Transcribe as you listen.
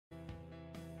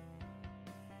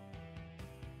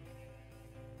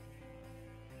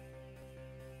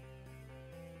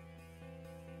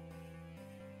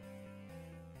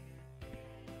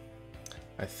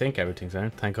I think everything's in.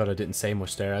 Thank God I didn't say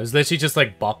much there. I was literally just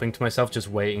like bopping to myself, just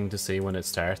waiting to see when it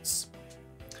starts.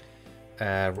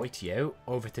 Rightio,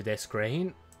 over to this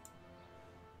screen.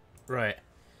 Right.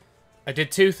 I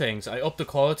did two things. I upped the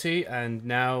quality, and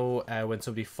now when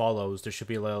somebody follows, there should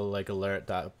be a little like alert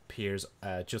that appears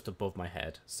just above my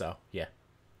head. So, yeah.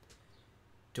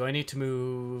 Do I need to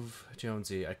move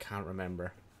Jonesy? I can't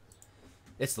remember.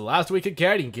 It's the last week of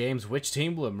Guardian Games. Which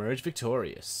team will emerge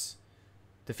victorious?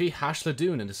 Defeat Hash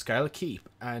Ladoon in the Scarlet Keep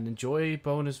and enjoy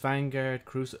bonus Vanguard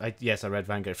Crucible. Yes, I read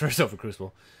Vanguard first over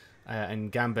Crucible.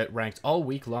 And Gambit ranked all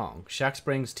week long. Shax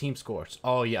brings Team Scorched.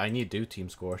 Oh yeah, I need to do Team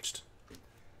Scorched.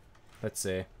 Let's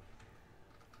see.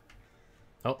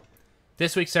 Oh,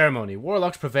 this week's ceremony.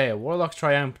 Warlocks prevail. Warlocks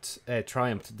triumphed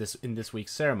in this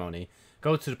week's ceremony.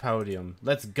 Go to the podium.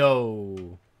 Let's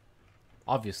go.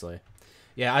 Obviously,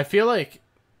 yeah. I feel like.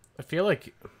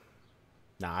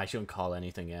 Nah, I shouldn't call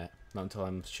anything yet. Not until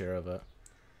I'm sure of it.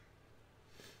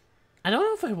 I don't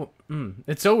know if I want...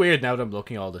 It's so weird now that I'm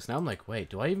looking at all this. Now I'm like, wait,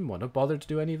 do I even want to bother to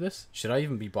do any of this? Should I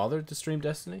even be bothered to stream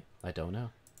Destiny? I don't know.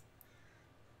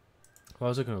 What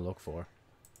was I going to look for?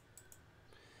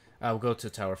 I'll go to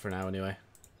tower for now anyway.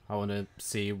 I want to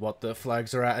see what the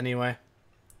flags are at anyway.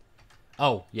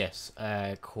 Oh, yes.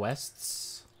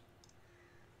 Quests.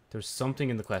 There's something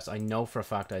in the quest. I know for a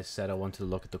fact I said I wanted to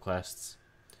look at the quests.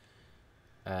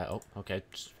 Oh, okay.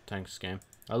 Thanks, game.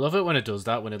 I love it when it does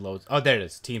that, when it loads. Oh, there it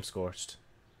is. Team Scorched.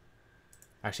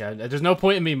 Actually, there's no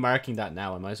point in me marking that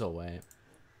now. I might as well wait.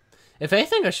 If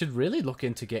anything, I should really look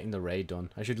into getting the raid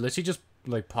done. I should literally just,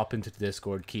 like, pop into the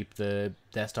Discord, keep the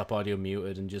desktop audio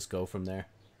muted, and just go from there.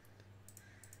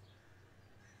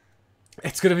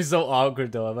 It's gonna be so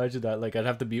awkward, though. Imagine that. Like, I'd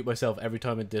have to mute myself every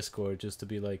time in Discord just to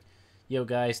be like, yo,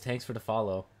 guys, thanks for the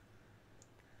follow.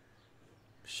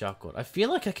 Shotgun. I feel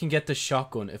like I can get the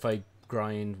shotgun if I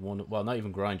grind one. Well, not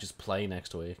even grind, just play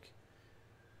next week.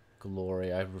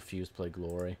 Glory. I refuse to play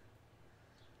Glory.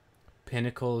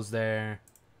 Pinnacle's there.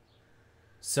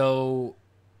 So,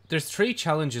 there's 3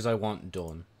 challenges I want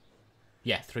done.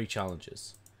 Yeah, 3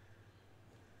 challenges.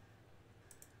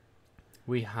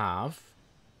 We have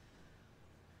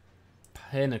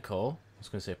Pinnacle. I was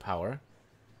going to say power.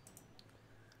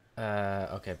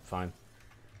 Okay, fine.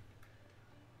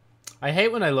 I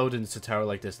hate when I load into tower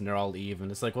like this and they're all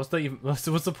even. It's like, what's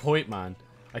the point, man?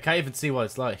 I can't even see what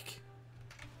it's like.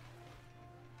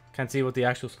 Can't see what the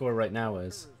actual score right now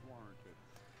is.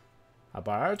 A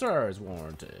barter is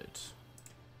warranted.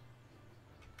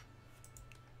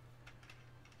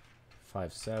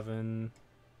 5-7.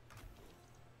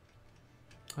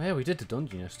 Oh yeah, we did the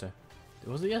dungeon yesterday.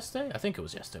 Was it yesterday? I think it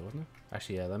was yesterday, wasn't it?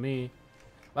 Actually, yeah, let me...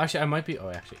 Well, actually, I might be...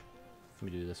 Oh, actually.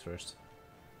 Let me do this first.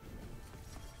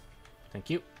 Thank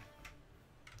you.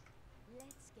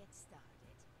 Let's get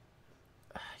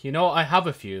started. You know, I have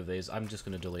a few of these. I'm just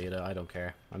going to delete it. I don't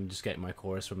care. I'm just getting my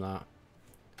cores from that.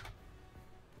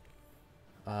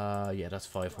 Yeah, that's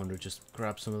 500. Just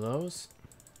grab some of those.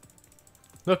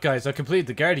 Look, guys, I completed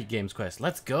the Guardian Games quest.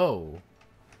 Let's go.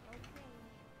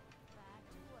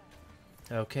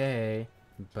 Okay,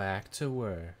 back to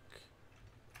work.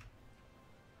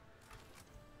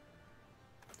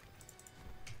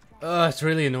 It's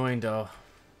really annoying though.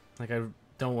 Like, I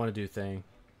don't want to do thing.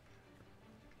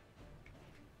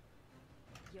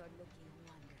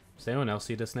 Does anyone else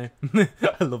see this name?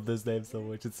 I love this name so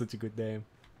much. It's such a good name.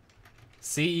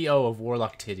 CEO of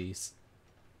Warlock Titties.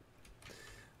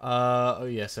 Oh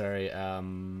yeah, sorry.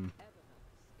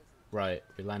 Right,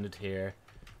 we landed here.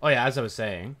 Oh yeah, as I was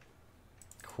saying,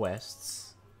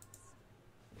 quests.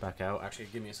 Back out. Actually,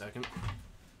 give me a second.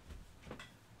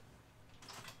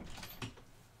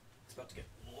 It's about to get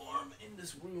warm in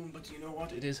this room, but you know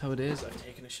what? It is how it is. I've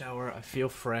taken a shower. I feel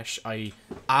fresh. I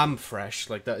am fresh.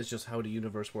 Like, that is just how the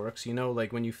universe works. You know,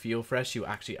 like, when you feel fresh, you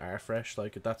actually are fresh.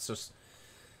 Like, that's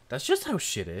just how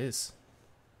shit is.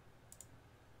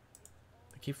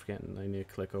 I keep forgetting I need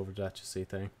to click over that to see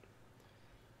thing.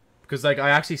 Because, like, I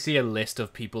actually see a list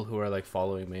of people who are, like,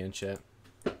 following me and shit.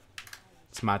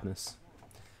 It's madness.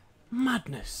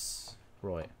 Madness!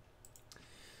 Right.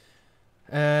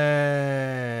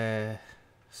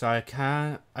 So I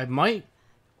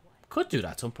could do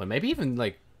that at some point. Maybe even,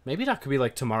 like, maybe that could be,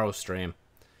 like, tomorrow's stream.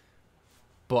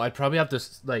 But I'd probably have to,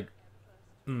 like,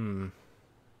 Nah,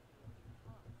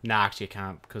 actually I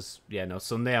can't, because, yeah, no,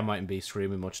 Sunday I mightn't be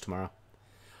streaming much tomorrow.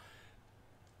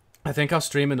 I think I'll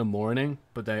stream in the morning,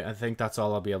 but I think that's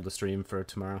all I'll be able to stream for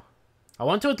tomorrow. I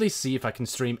want to at least see if I can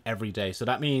stream every day. So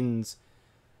that means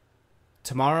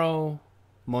tomorrow,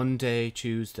 Monday,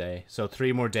 Tuesday. So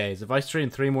 3 more days. If I stream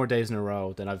 3 more days in a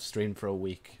row, then I've streamed for a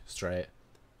week straight,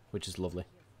 which is lovely.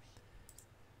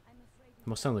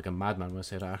 Must sound like a madman when I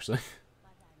say that, actually.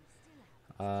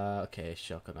 Okay,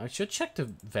 shotgun. I should check the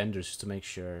vendors just to make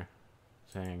sure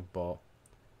thing, but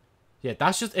yeah,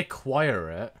 that's just acquire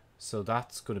it, so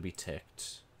that's gonna be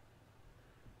ticked.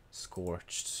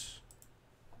 Scorched.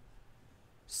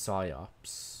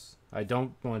 Psyops. I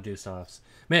don't want to do psyops.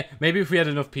 Maybe if we had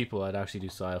enough people, I'd actually do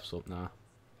psyops, but nah.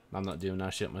 I'm not doing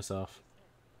that shit myself.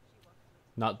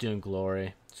 Not doing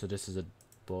glory, so this is a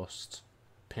bust.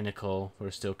 Pinnacle,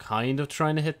 we're still kind of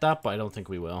trying to hit that, but I don't think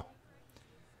we will.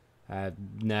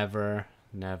 Never,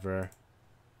 never,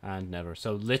 and never.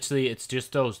 So literally, it's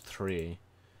just those three.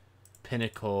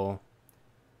 Pinnacle,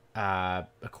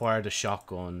 acquired a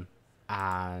shotgun,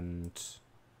 and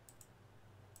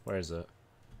where is it?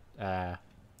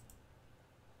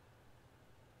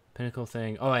 Pinnacle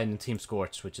thing. Oh, and Team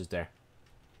Scorch, which is there.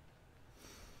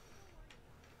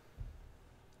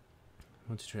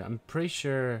 1, 2, 3. I'm pretty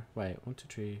sure. Wait, 1, 2,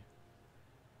 3.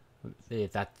 Yeah,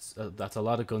 that's a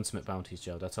lot of gunsmith bounties,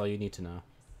 Joe. That's all you need to know.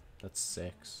 That's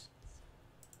 6.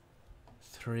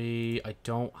 3. I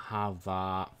don't have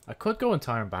that. I could go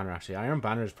into Iron Banner actually. Iron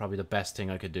Banner is probably the best thing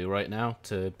I could do right now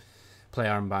to play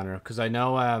Iron Banner, because I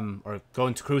know or go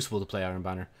into Crucible to play Iron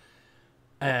Banner.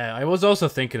 I was also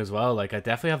thinking as well, like I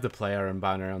definitely have to play Iron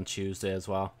Banner on Tuesday as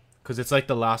well, because it's like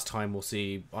the last time we'll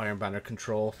see Iron Banner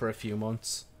control for a few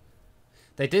months.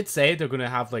 They did say they're going to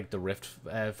have, like, the Rift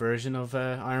version of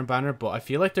Iron Banner, but I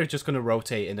feel like they're just going to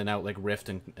rotate in and out, like, Rift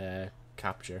and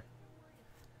Capture.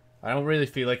 I don't really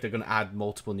feel like they're going to add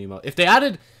multiple new modes. If they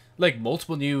added, like,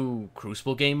 multiple new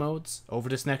Crucible game modes over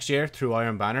this next year through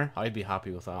Iron Banner, I'd be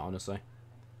happy with that, honestly.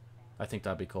 I think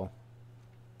that'd be cool.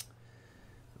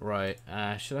 Right,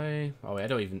 should I... Oh, wait, I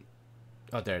don't even...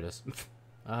 Oh, there it is.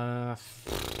 I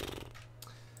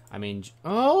mean...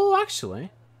 Oh,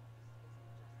 actually...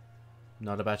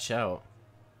 Not a bad shout.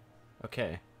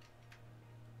 Okay.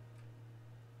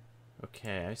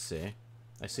 Okay, I see.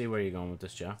 I see where you're going with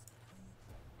this, Joe.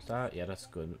 Is that? Yeah, that's a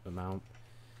good amount.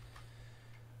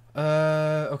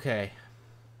 Okay.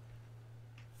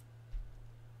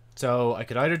 So, I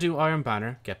could either do Iron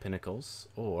Banner, get Pinnacles,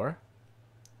 or...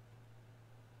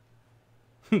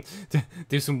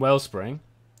 do some Wellspring.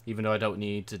 Even though I don't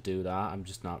need to do that, I'm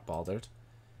just not bothered.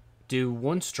 Do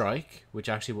 1 strike, which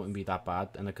actually wouldn't be that bad,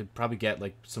 and I could probably get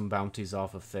like some bounties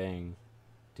off of thing.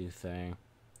 Do thing.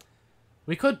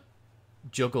 We could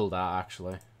juggle that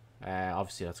actually.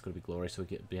 Obviously that's going to be glory, so we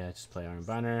get just play Iron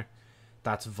Banner.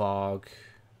 That's Vogue.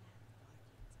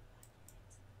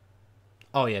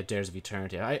 Oh yeah, Dares of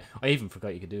Eternity. I even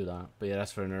forgot you could do that, but yeah,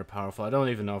 that's for another powerful. I don't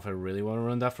even know if I really want to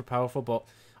run that for powerful, but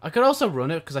I could also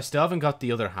run it because I still haven't got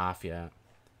the other half yet.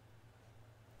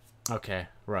 Okay,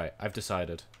 right. I've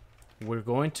decided. We're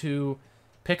going to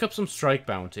pick up some strike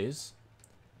bounties,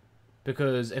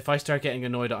 because if I start getting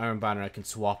annoyed at Iron Banner, I can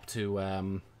swap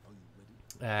to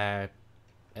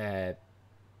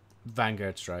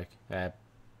Vanguard Strike,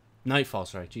 Nightfall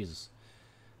Strike. Jesus.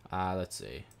 Let's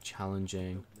see,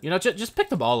 challenging. You know, just pick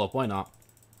them all up. Why not?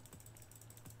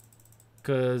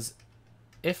 Because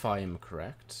if I am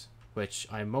correct, which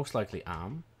I most likely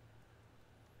am,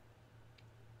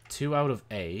 2 out of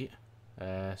 8.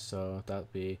 So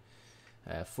that'd be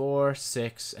 4,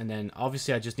 6, and then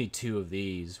obviously I just need 2 of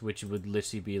these, which would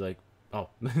literally be like, oh,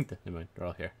 never mind, they're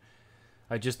all here.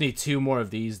 I just need 2 more of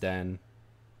these then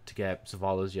to get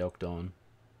Zavala's yoke done,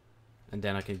 and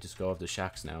then I can just go over the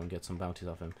Shax now and get some bounties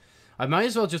off him. I might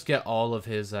as well just get all of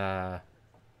his who'chamacallit,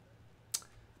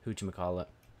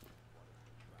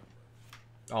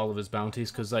 all of his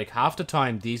bounties, because like half the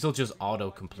time these will just auto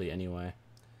complete anyway.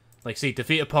 Like, see,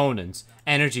 defeat opponents,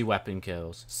 energy weapon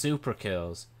kills, super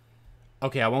kills.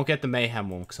 Okay, I won't get the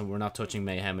Mayhem one, because we're not touching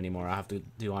Mayhem anymore. I have to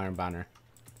do Iron Banner.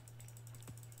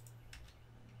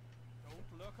 Don't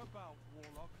lurk about,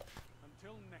 Warlock.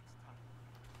 Until next time.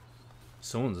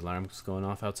 Someone's alarm's going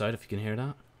off outside, if you can hear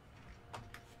that.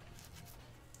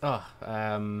 Oh,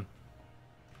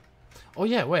 oh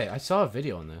yeah, wait, I saw a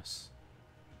video on this.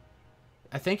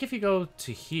 I think if you go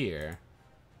to here...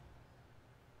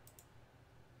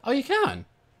 Oh, you can.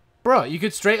 Bro, you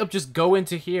could straight up just go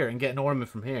into here and get an ornament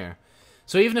from here.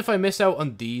 So even if I miss out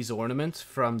on these ornaments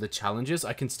from the challenges,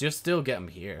 I can just still get them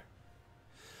here.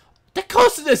 That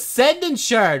cost an Ascendant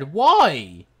Shard.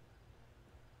 Why?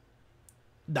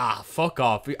 Nah, fuck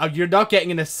off. You're not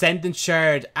getting an Ascendant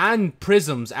Shard and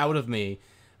Prisms out of me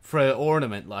for an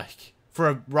ornament, like. For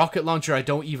a rocket launcher I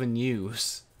don't even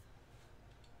use.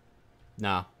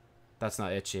 Nah, that's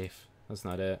not it, Chief. That's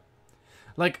not it.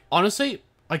 Like, honestly...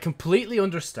 I completely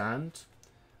understand,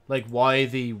 like, why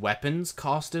the weapons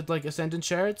costed, like, Ascendant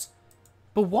Shards.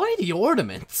 But why the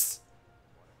ornaments?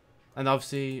 And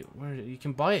obviously, where you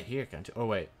can buy it here, can't you? Oh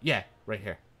wait, yeah, right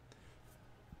here.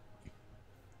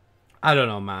 I don't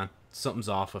know, man. Something's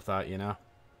off with that, you know.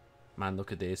 Man,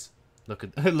 look at these. Look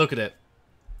at look at it.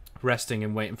 Resting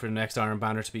and waiting for the next Iron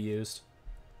Banner to be used.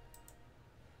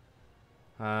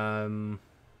 What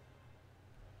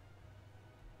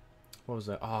was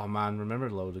that? Oh man, remember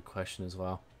the loaded question as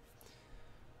well.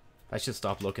 I should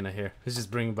stop looking at here. It's just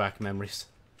bringing back memories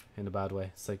in a bad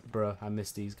way. It's like, bruh, I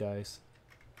miss these guys.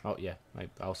 Oh yeah, I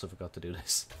also forgot to do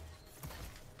this.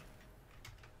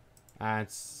 And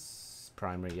it's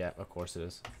primary, yeah, of course it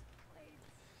is.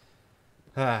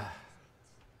 Right,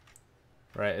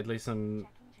 at least I'm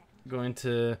going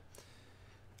to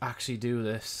actually do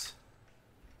this.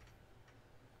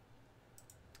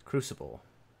 Crucible,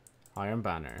 Iron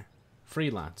Banner,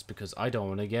 Freelance, because I don't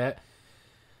want to get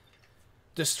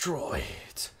destroyed.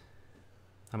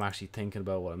 I'm actually thinking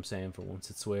about what I'm saying for once.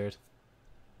 It's weird.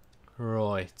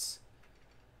 Right.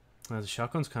 Now, the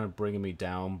shotgun's kind of bringing me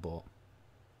down, but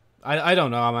I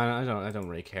don't know, man. I don't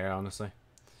really care, honestly.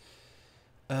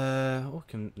 No,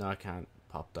 I can't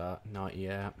pop that. Not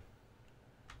yet.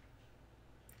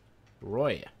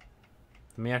 Right.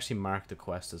 Let me actually mark the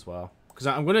quest as well, because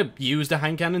I'm gonna use the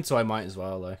hand cannon, so I might as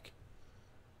well, like.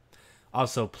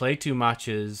 Also, play 2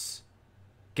 matches,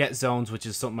 get zones, which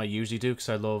is something I usually do because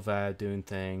I love doing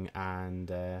thing and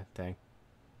thing.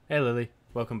 Hey Lily,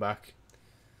 welcome back.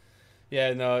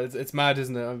 Yeah, no, it's mad,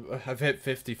 isn't it? I've hit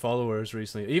 50 followers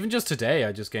recently. Even just today,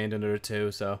 I just gained another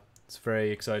 2, so it's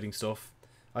very exciting stuff.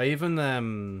 I even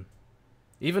on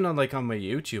like on my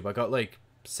YouTube, I got like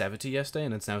 70 yesterday,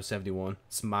 and it's now 71.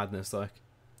 It's madness, like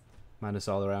madness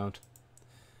all around.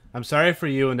 I'm sorry for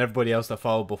you and everybody else that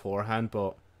followed beforehand,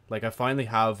 but like I finally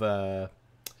have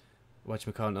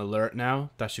whatchamacallit, an alert now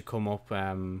that should come up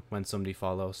when somebody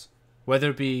follows.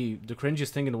 Whether it be the cringiest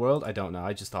thing in the world, I don't know.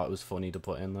 I just thought it was funny to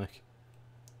put in, like.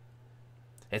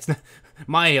 It's not,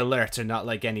 my alerts are not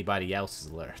like anybody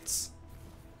else's alerts.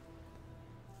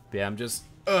 But yeah, I'm just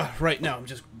right now I'm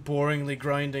just boringly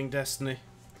grinding Destiny,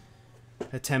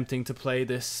 attempting to play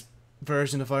this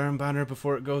version of Iron Banner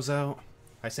before it goes out.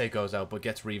 I say goes out, but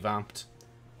gets revamped.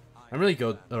 I'm really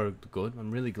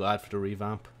I'm really glad for the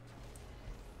revamp,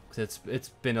 because it's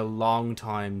been a long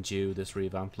time due, this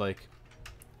revamp. Like,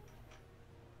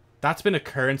 that's been a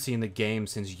currency in the game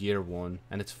since year 1,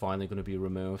 and it's finally going to be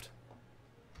removed.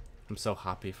 I'm so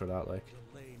happy for that. Like,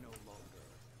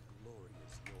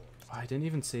 I didn't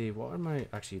even see what are my.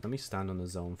 Actually, let me stand on the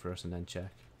zone first and then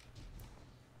check.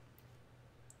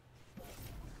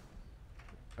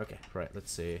 Okay, right.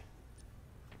 Let's see.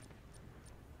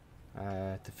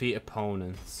 Defeat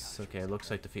opponents. Okay, looks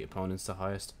like defeat opponents the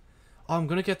highest. Oh, I'm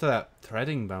gonna get that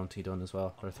threading bounty done as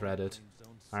well, or threaded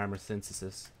armor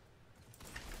synthesis.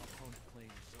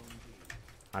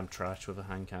 I'm trash with a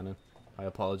hand cannon. I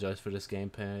apologize for this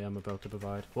gameplay I'm about to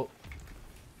provide. Whoa.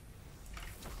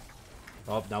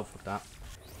 Oh no, fuck that.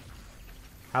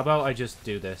 How about I just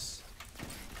do this?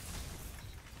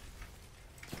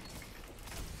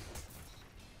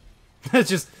 It's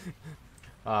just.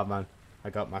 Oh man. I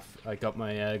got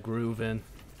my groove in.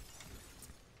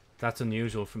 That's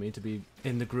unusual for me to be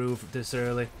in the groove this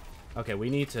early. Okay,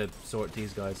 we need to sort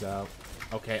these guys out.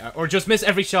 Okay, or just miss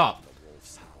every shot.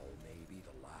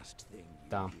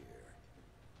 Damn.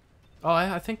 Oh,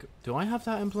 I think. Do I have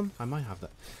that emblem? I might have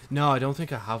that. No, I don't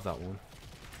think I have that one.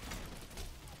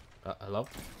 Hello?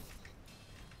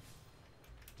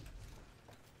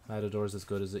 Matador's as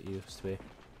good as it used to be.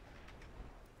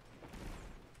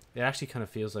 It actually kind of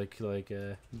feels like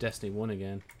Destiny 1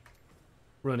 again.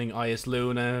 Running IS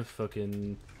Luna,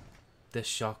 fucking this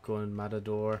shotgun,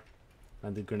 Matador,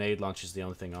 and the grenade launcher is the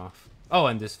only thing off. Oh,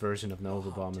 and this version of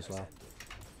Nova Bomb as well.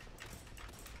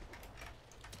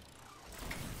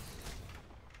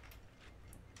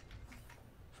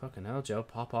 Fucking hell, Joe,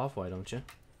 pop off, why don't you?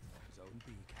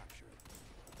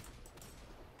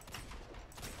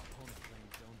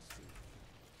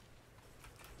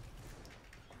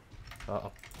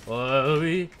 Uh-oh.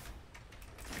 Whoa.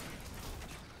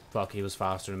 Fuck, he was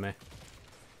faster than me.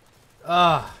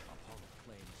 Ah.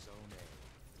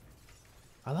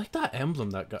 I like that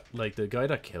emblem that got, like, the guy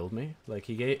that killed me. Like,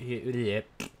 if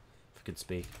I could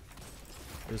speak.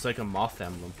 It was like a moth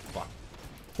emblem. Fuck.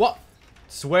 What?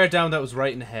 Swear down that was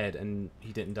right in the head and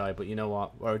he didn't die, but you know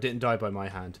what? Or didn't die by my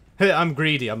hand. I'm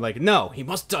greedy. I'm like, no, he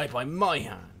must die by my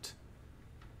hand.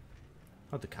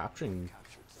 Oh, the capturing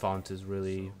font is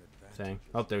really thing.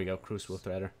 Oh, there we go. Crucible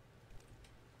Threader.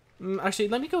 Actually,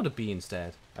 let me go to B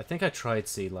instead. I think I tried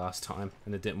C last time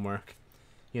and it didn't work.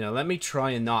 You know, let me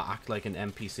try and not act like an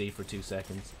NPC for 2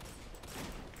 seconds.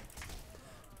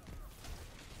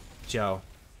 Joe,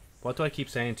 What do I keep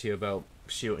saying to you about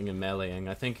shooting and meleeing?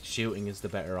 I think shooting is the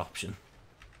better option.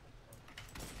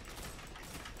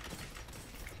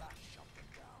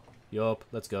 Yup,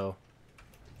 let's go.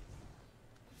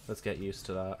 Let's get used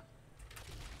to that.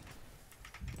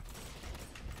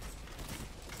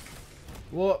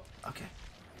 Whoa! Okay.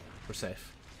 We're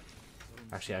safe.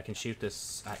 Actually, I can shoot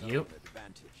this at you.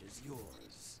 Advantage is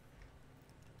yours.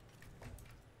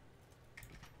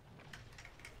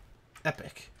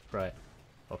 Epic. Right.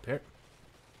 Up here.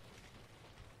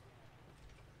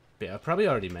 Yeah, I probably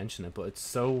already mentioned it, but it's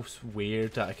so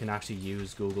weird that I can actually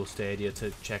use Google Stadia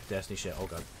to check Destiny shit. Oh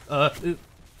god. Ooh.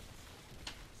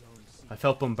 I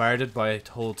felt bombarded by a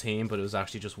whole team, but it was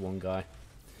actually just one guy.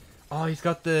 Oh, he's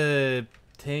got the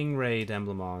Thing Raid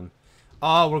emblem on.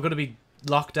 Oh, we're gonna be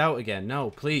locked out again.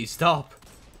 No, please stop.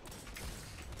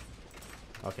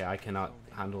 Okay, I cannot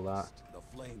handle that. The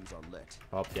flames are lit.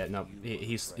 Oh yeah, no,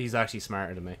 he's actually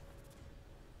smarter than me.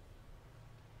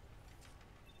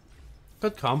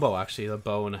 Good combo actually, the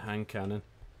bow and a hand cannon.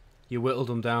 You whittle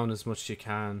them down as much as you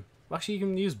can. Well, actually, you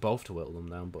can use both to whittle them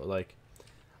down, but like,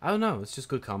 I don't know, it's just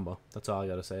good combo. That's all I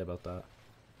gotta say about that.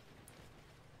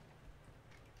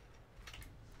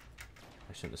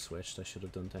 I shouldn't have switched. I should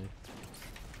have done thing.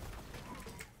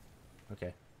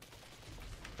 Okay.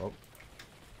 Oh.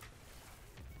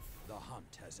 The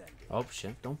hunt has ended. Oh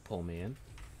shit! Don't pull me in.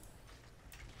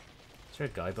 Is there a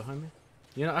guy behind me?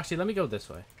 You know, actually, let me go this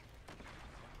way.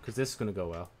 Because this is gonna go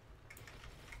well.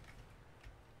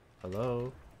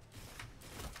 Hello.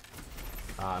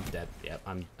 Ah, I'm dead. Yep,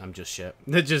 I'm just shit.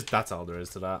 That's all there is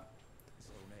to that.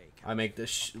 I make the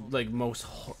like most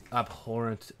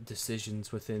abhorrent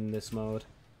decisions within this mode,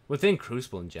 within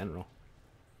Crucible in general.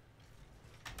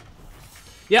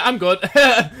 Yeah, I'm good.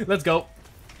 Let's go.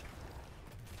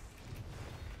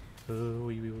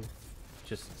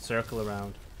 Just circle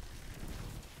around.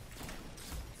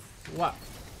 What?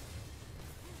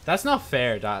 That's not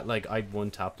fair that, like, I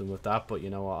one-tapped him with that, but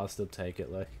you know what, I'll still take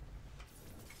it, like.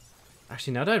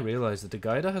 Actually, now that I realize that the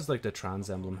guy that has, like, the trans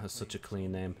emblem has such a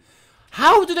clean name.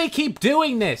 How do they keep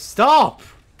doing this? Stop!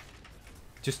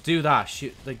 Just do that.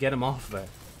 Shoot, like, get him off of it.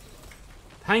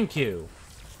 Thank you.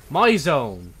 My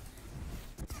zone.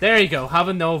 There you go, have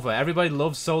a Nova. Everybody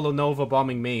loves solo Nova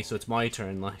bombing me, so it's my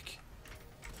turn, like.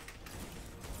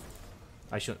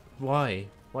 I should... Why?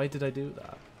 Why did I do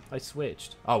that? I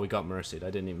switched. Oh, we got mercied. I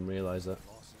didn't even realize that.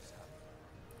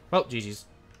 Well, GG's.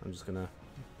 I'm just gonna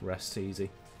rest easy.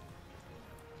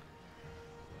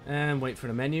 And wait for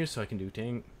the menu so I can do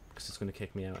thing. Because it's gonna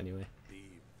kick me out anyway.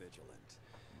 Be vigilant.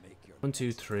 Make your 1,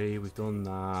 2, 3. We've done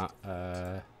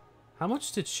that. How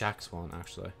much did Shax want,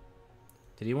 actually?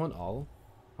 Did he want all?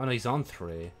 Oh, no, he's on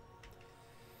 3.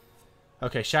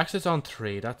 Okay, Shax is on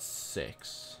 3. That's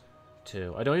 6.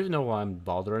 2. I don't even know why I'm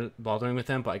bothering with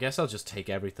them, but I guess I'll just take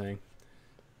everything.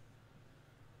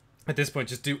 At this point,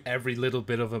 just do every little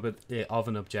bit of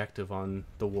an objective on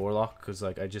the Warlock, because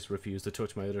like I just refuse to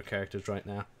touch my other characters right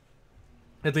now.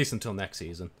 At least until next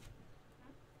season.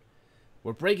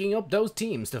 We're breaking up those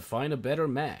teams to find a better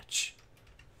match.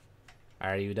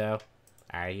 Are you though?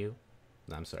 Are you?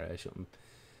 No, I'm sorry, I shouldn't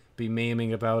be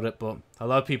memeing about it, but a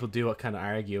lot of people do kind of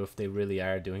argue if they really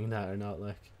are doing that or not,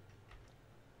 like.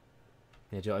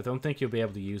 Yeah, Joe, I don't think you'll be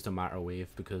able to use the Matter Wave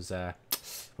because we're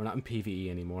not in PvE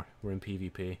anymore. We're in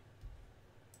PvP.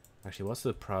 Actually, what's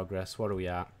the progress? What are we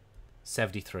at?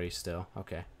 73 still.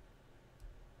 Okay.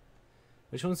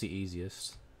 Which one's the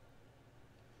easiest?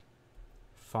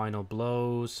 Final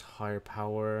blows, higher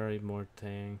power, more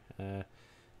thing.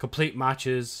 Complete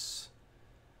matches,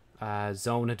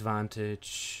 zone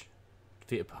advantage,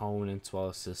 defeat opponents while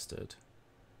assisted.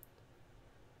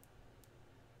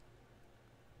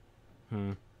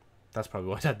 That's probably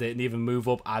why that didn't even move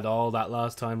up at all that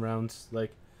last time round.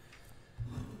 Like,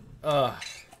 I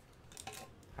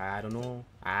don't know.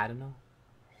 I don't know.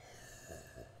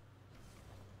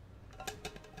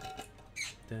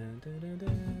 Dun, dun, dun,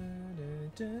 dun,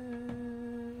 dun,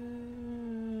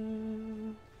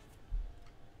 dun.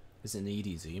 Is it an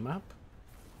EDZ map?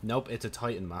 Nope, it's a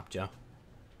Titan map, Joe.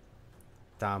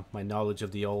 Damn, my knowledge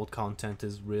of the old content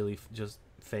is really just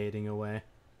fading away.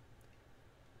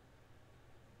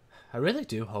 I really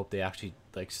do hope they actually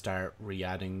like start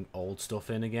re-adding old stuff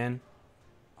in again.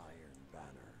 Iron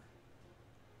Banner.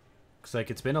 Cause like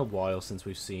it's been a while since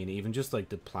we've seen even just like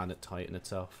the planet Titan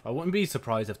itself. I wouldn't be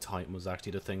surprised if Titan was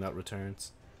actually the thing that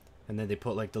returns. And then they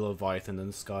put like the Leviathan in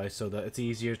the sky so that it's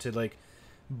easier to like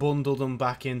bundle them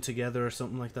back in together or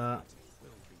something like that.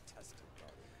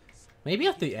 Maybe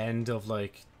at the end of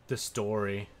like the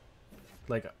story,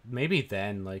 like maybe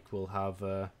then like we'll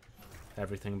have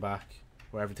everything back.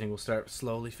 Where everything will start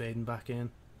slowly fading back in.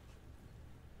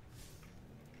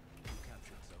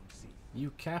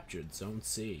 You captured Zone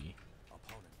C.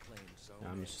 Opponent claims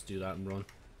zone I'm A. just do that and run.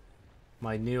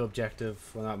 My new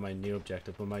objective, well not my new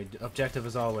objective, but my objective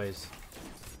as always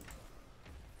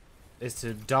is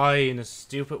to die in a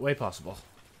stupid way possible.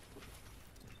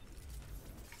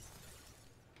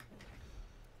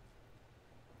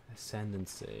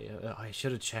 Ascendancy. I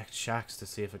should have checked Shaxx to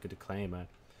see if I could claim it.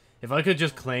 If I could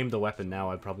just claim the weapon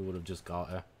now, I probably would have just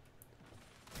got it.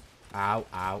 Ow,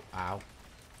 ow, ow.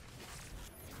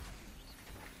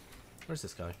 Where's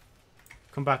this guy?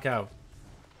 Come back out.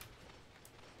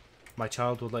 My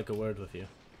child would like a word with you.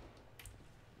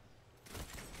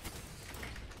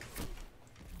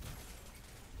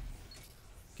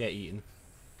 Get eaten.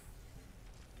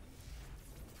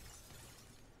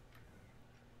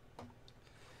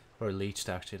 Or leeched,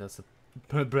 actually. That's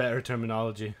the better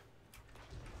terminology.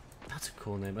 That's a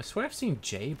cool name. I swear I've seen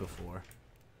Jay before.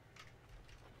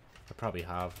 I probably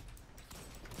have.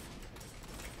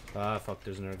 Ah, fuck,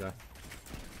 there's another guy.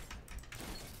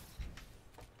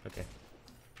 Okay.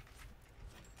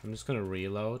 I'm just gonna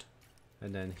reload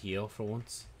and then heal for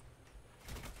once.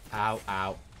 Ow,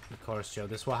 ow. Of course, Joe.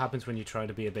 This is what happens when you try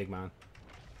to be a big man.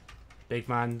 Big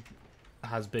man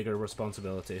has bigger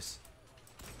responsibilities.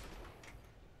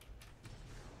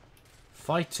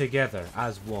 Fight together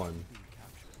as one. B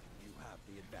captured. You have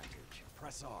the advantage.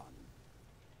 Press on.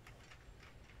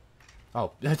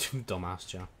 Oh, dumbass,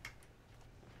 Joe.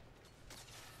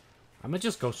 I'm gonna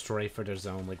just go straight for their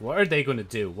zone. Like, what are they gonna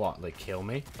do? What, like, kill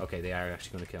me? Okay, they are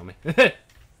actually gonna kill me.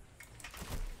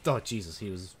 Oh, Jesus, he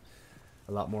was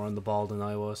a lot more on the ball than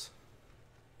I was.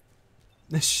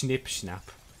 Snip,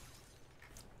 snap.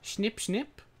 Snip,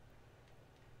 snip.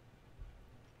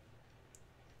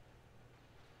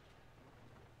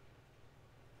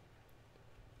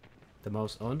 The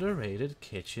most underrated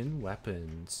kitchen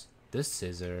weapons. The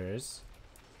scissors.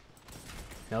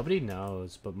 Nobody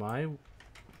knows, but my...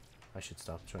 I should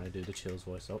stop trying to do the Chills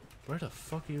voice. Oh, where the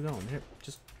fuck are you going? Here,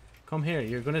 just come here.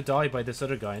 You're gonna die by this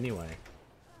other guy anyway.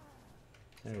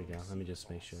 There we go. Let me just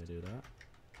make sure I do that.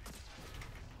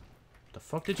 The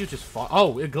fuck did you just fall?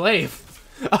 Oh, a glaive!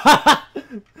 I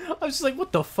was just like,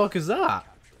 what the fuck is that?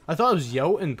 I thought it was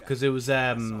Jotun because it was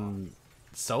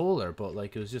solar, but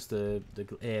like it was just I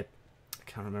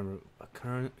can't remember.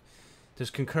 There's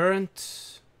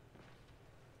concurrent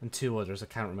and two others. I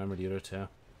can't remember the other two.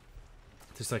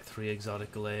 There's like 3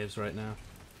 exotic glaives right now.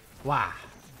 Wow.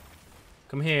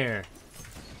 Come here.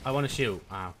 I want to shoot.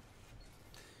 Ow.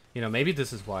 You know, maybe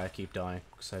this is why I keep dying.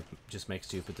 Because I just make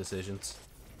stupid decisions.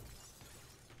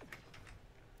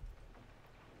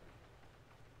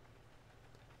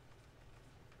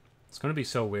 It's going to be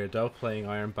so weird though, playing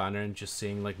Iron Banner and just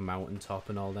seeing like Mountaintop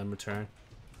and all them return.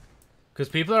 Because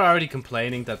people are already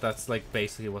complaining that that's like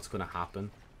basically what's going to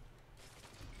happen.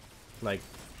 Like...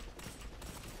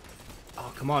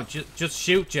 Oh, come on. Just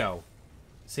shoot, Joe.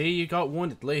 See, you got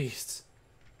one at least.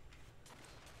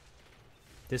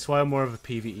 This is why I'm more of a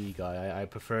PvE guy. I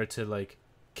prefer to, like,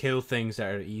 kill things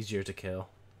that are easier to kill.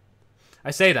 I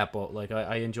say that, but, like,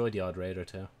 I enjoy the odd raid or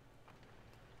two.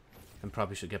 And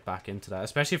probably should get back into that.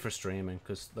 Especially for streaming.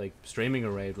 Because, like, streaming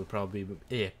a raid would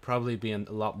probably be a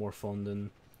lot more fun than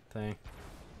thing.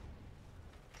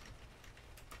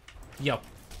 Yup.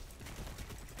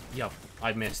 Yup,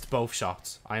 I missed both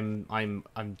shots. I'm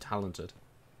talented.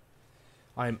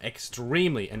 I'm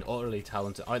extremely and utterly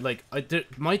talented.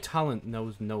 My talent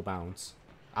knows no bounds.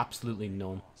 Absolutely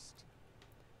none.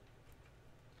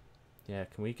 Yeah,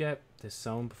 can we get this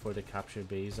zone before they capture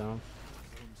B zone?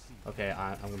 Okay,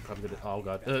 I'm probably gonna. Oh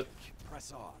god.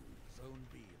 Press on. Zone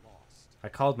B lost. I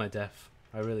called my death.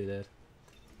 I really did.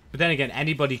 But then again,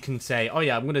 anybody can say, "Oh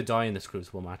yeah, I'm gonna die in this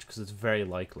Crucible match," because it's very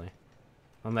likely,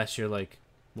 unless you're like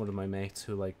one of my mates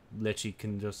who like literally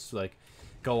can just like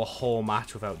go a whole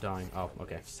match without dying. Oh,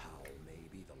 okay. This howl may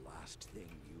be the last thing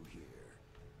you hear.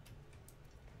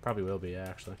 Probably will be, yeah,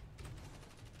 actually.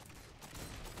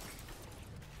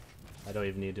 I don't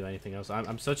even need to do anything else.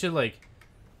 I'm such a like...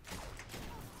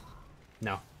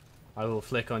 No. I will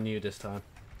flick on you this time.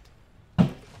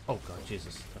 Oh god,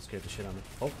 Jesus. That scared the shit out of me.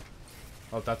 Oh.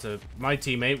 Oh, that's my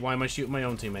teammate. Why am I shooting my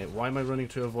own teammate? Why am I running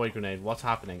through a void grenade? What's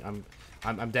happening?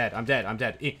 I'm dead. I'm dead. I'm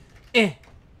dead.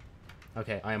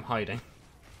 Okay, I am hiding.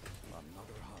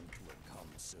 Another hunt will come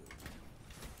soon.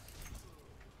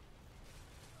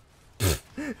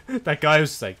 That guy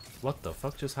was like, what the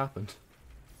fuck just happened?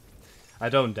 I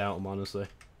don't doubt him, honestly.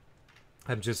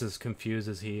 I'm just as confused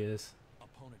as he is.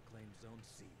 Opponent claims zone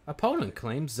C. Opponent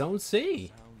claims zone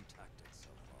C. Sound tactics so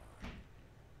far.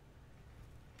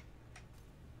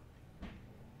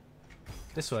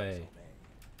 This way.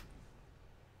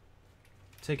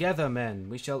 Together, men,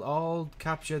 we shall all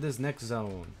capture this next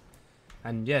zone.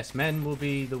 And yes, men will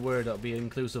be the word that'll be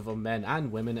inclusive of men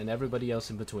and women and everybody else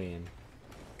in between.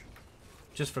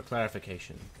 Just for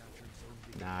clarification.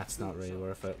 Nah, it's not really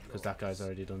worth it, because that guy's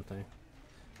already done thing.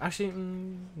 Actually,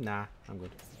 nah, I'm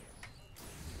good.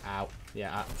 Ow.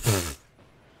 Yeah,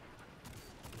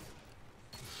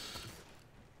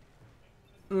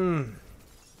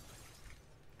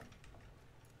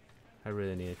 I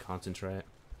really need to concentrate.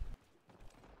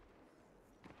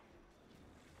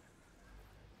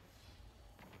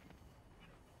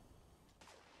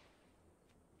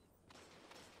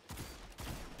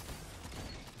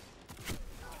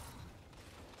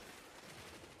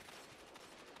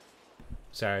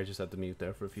 Sorry, I just had to mute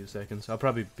there for a few seconds. I'll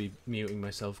probably be muting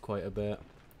myself quite a bit.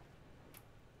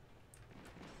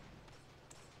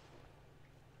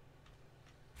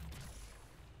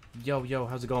 Yo, yo,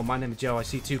 how's it going? My name is Joe. I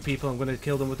see two people. I'm gonna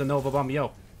kill them with the Nova Bomb.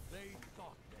 Yo.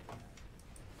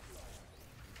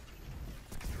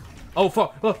 Oh,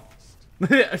 fuck. Oh.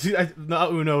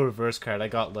 Not Uno reverse card. I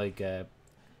got, like,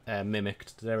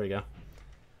 mimicked. There we go.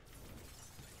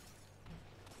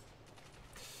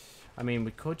 I mean,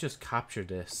 we could just capture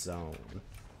this zone.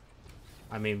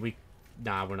 I mean,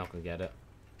 nah, we're not gonna get it.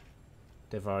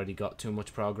 They've already got too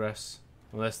much progress.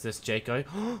 Unless this Jake guy...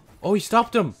 Oh, he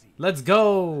stopped him! Let's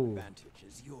go!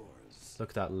 Look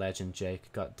at that legend,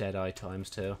 Jake. Got Deadeye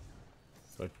 ×2.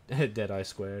 Or Deadeye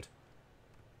squared.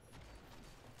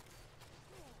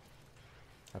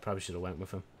 I probably should have went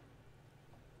with him.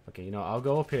 Okay, you know, I'll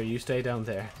go up here. You stay down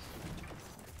there.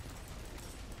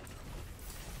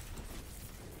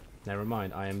 Never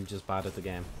mind, I am just bad at the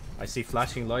game. I see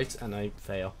flashing lights and I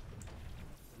fail.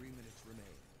 3 minutes remain.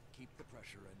 Keep the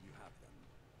pressure and you have them.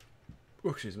 Oh,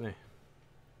 excuse me.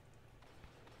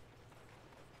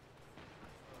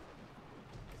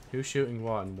 Who's shooting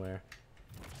what and where?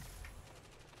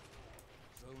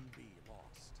 Zone B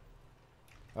lost.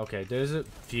 Okay, there's a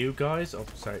few guys. Oh,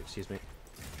 sorry, excuse me.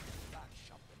 That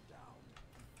shut them down.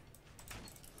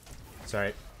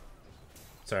 Sorry.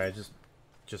 Sorry, I just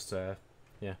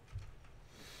yeah.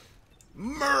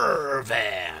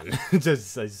 Mervan!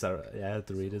 I had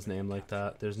to read his name like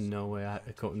that. There's no way I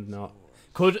couldn't not...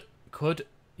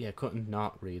 couldn't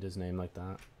not read his name like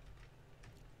that.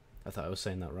 I thought I was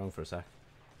saying that wrong for a sec.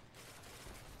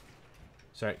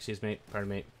 Sorry, excuse me, pardon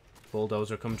me.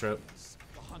 Bulldozer come through.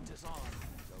 The hunt is on.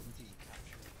 Zone D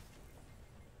captured.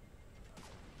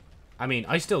 I mean,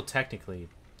 I still technically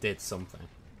did something.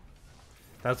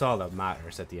 That's all that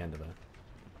matters at the end of it.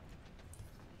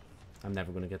 I'm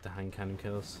never gonna get the hand cannon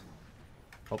kills.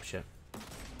 Oh shit.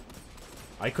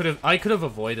 I could have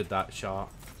avoided that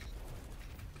shot.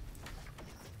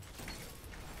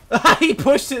 He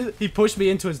pushed me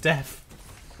into his death.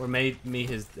 Or made me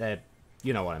his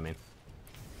you know what I mean.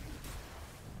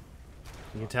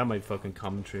 You can tell my fucking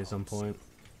commentary at some point.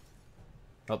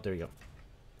 Oh, there you go.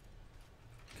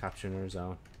 Capturing our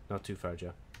zone. Not too far,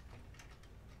 Joe.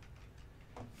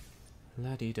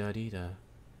 La dee da dee da.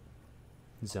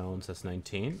 Zones, that's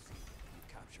 19.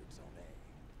 Captured zone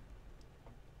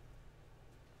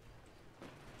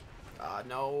A. Ah,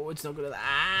 no, it's not good at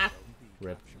that. Zone B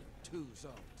Rip. captured. 2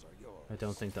 zones are yours. I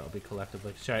don't think that'll be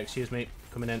collectively. Sorry, excuse me.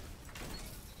 Coming in.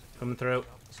 Coming through.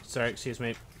 Sorry, excuse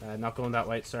me. Not going that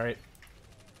way, sorry.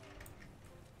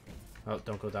 Oh,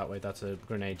 don't go that way. That's a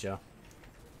grenade, Joe.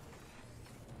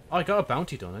 Oh, I got a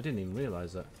bounty done. I didn't even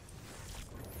realize it.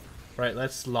 Right,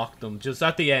 let's lock them. Just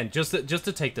at the end. Just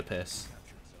to take the piss.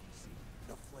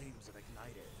 The flames have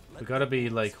ignited. We gotta be,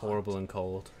 like, horrible and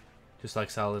cold. Just like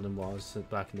Saladin was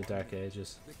back in the Dark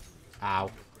Ages. Ow.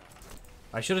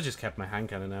 I should have just kept my hand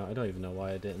cannon out. I don't even know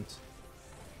why I didn't.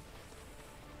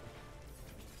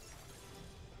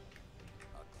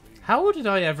 How did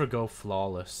I ever go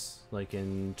flawless, like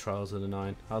in Trials of the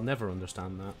Nine? I'll never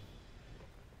understand that.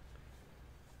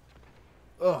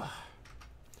 Ugh.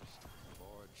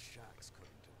 Lord Shax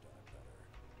couldn't have done it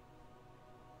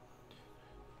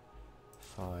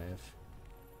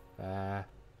better. 5.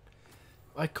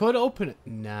 I could open it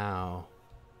now.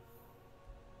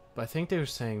 But I think they were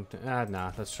saying...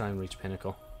 nah, let's try and reach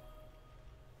Pinnacle.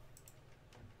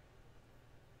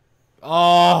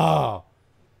 Oh!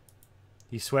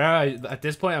 You swear at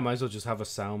this point I might as well just have a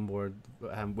soundboard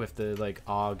with the, like,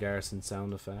 Garrison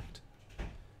sound effect.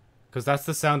 Because that's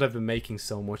the sound I've been making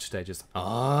so much today, just...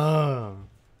 Ah!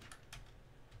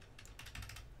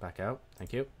 Back out,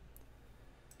 thank you.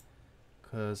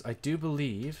 Because I do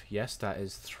believe... Yes, that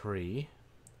is 3.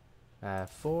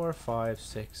 4, 5,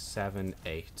 6, 7,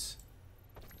 8.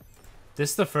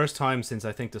 This is the first time since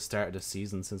I think the start of the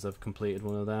season since I've completed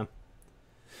one of them.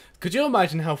 Could you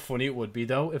imagine how funny it would be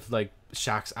though if like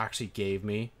Shax actually gave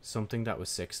me something that was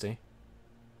 60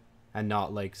 and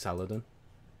not like Saladin?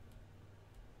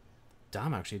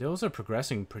 Damn, actually, those are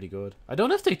progressing pretty good. I don't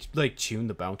know if they, like, tuned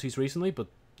the bounties recently, but,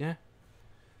 yeah.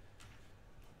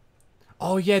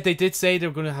 Oh, yeah, they did say they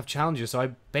were going to have challenges, so I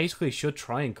basically should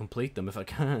try and complete them if I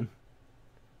can.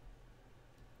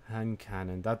 Hand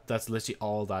cannon. That's literally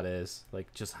all that is.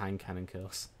 Like, just hand cannon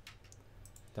kills.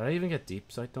 Did I even get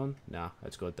deep sight done? Nah,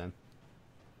 that's good then.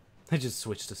 I just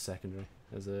switched to secondary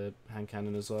as a hand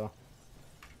cannon as well.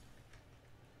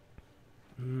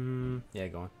 Yeah,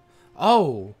 go on.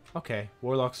 Oh, okay.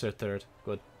 Warlocks are third.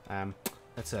 Good.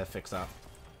 Let's fix that.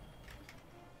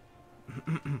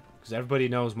 Because everybody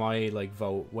knows my like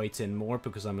vote weights in more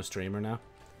because I'm a streamer now.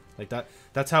 Like that.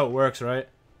 That's how it works, right?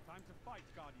 Time to fight,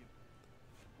 Guardian.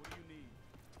 What do you need?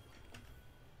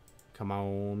 Come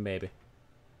on, baby.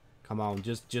 Come on,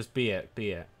 just be it,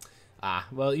 be it. Ah,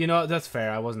 well, you know that's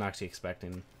fair. I wasn't actually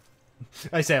expecting.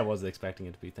 I say I wasn't expecting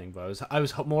it to be a thing, but I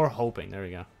was more hoping. There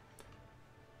we go.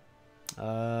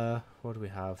 What do we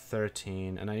have?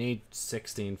 13, and I need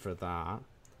 16 for that.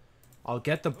 I'll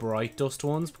get the bright dust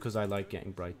ones because I like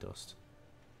getting bright dust.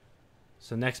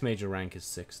 So next major rank is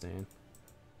 16.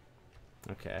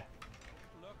 Okay.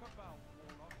 Look about,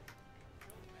 Warlock.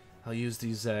 I'll use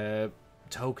these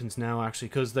tokens now actually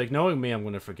because like knowing me I'm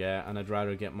gonna forget and I'd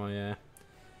rather get my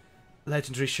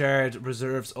legendary shard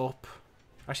reserves up.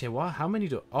 Actually, what? How many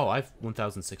do? Oh, I've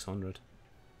 1,600.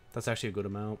 That's actually a good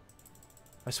amount.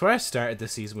 I swear I started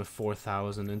this season with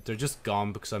 4,000 and they're just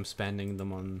gone because I'm spending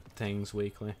them on things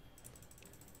weekly.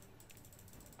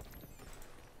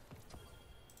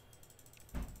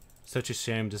 Such a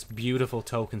shame this beautiful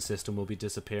token system will be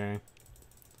disappearing.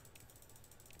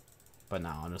 But no,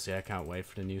 honestly, I can't wait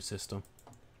for the new system.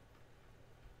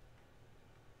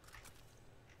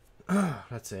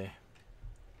 Let's see.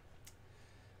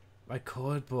 I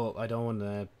could, but I don't want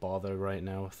to bother right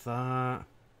now with that.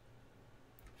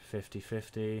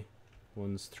 50-50.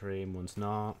 One's 3 and one's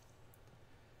not.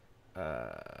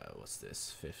 What's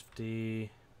this?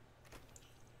 50.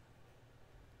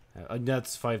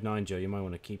 That's 5-9, Joe. You might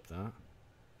want to keep that.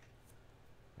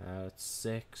 That's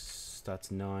 6.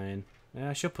 That's 9. Yeah,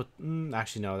 I should put...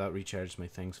 actually, no. That recharges my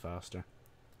things faster.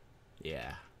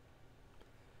 Yeah.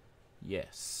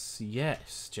 Yes.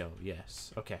 Yes, Joe.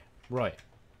 Yes. Okay. Right.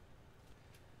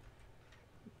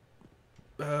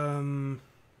 I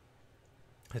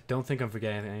don't think I'm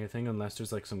forgetting anything unless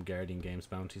there's like some Guardian Games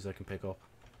bounties I can pick up.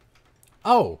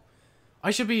 Oh!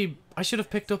 I should have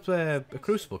picked up a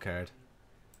Crucible card.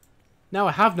 Now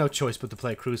I have no choice but to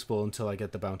play Crucible until I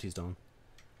get the bounties done.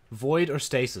 Void or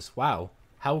Stasis. Wow.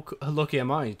 How lucky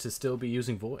am I to still be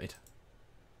using Void?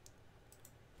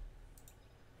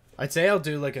 I'd say I'll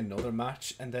do like another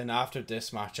match, and then after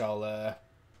this match I'll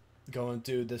go and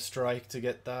do the strike to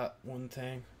get that one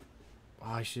thing.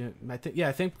 Oh, I should. I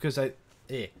think because I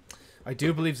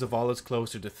do believe Zavala's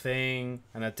closer to Thing,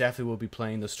 and I definitely will be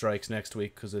playing the strikes next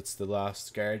week because it's the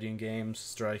last Guardian Games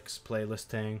strikes playlist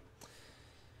thing.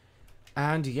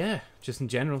 And yeah, just in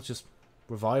general, just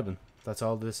we're vibing. That's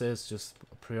all this is, just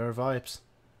pure vibes.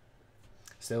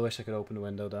 Still wish I could open the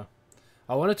window though.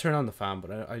 I want to turn on the fan,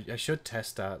 but I should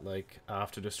test that like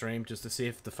after the stream just to see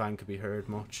if the fan could be heard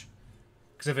much.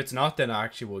 Because if it's not, then I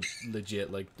actually would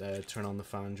legit like turn on the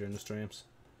fan during the streams.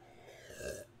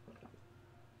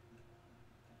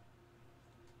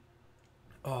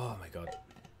 Oh my god,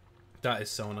 that is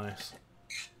so nice.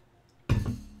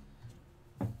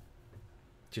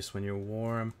 Just when you're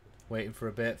warm, waiting for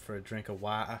a bit for a drink of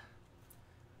water.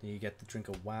 Then you get the drink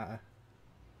of water.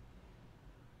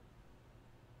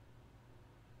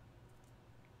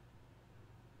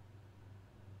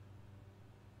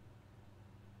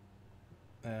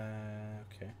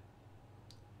 Okay.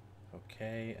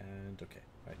 Okay, and okay.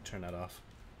 Right, turn that off.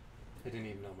 I didn't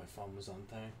even know my phone was on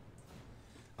thing.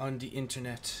 On the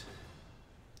internet.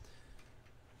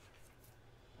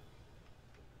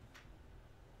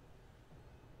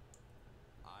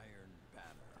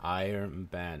 Iron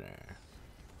Banner.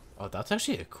 Oh, that's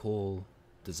actually a cool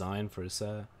design for a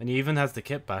set. And he even has the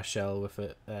kit bash shell with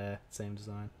it. Same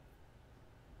design.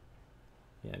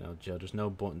 Yeah, no, Joe, there's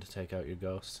no button to take out your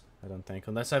ghost, I don't think.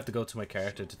 Unless I have to go to my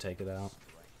character to take it out.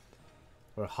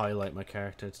 Or highlight my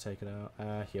character to take it out.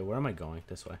 Yeah, where am I going?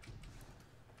 This way.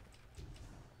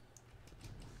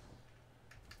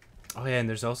 Oh yeah, and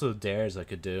there's also dares I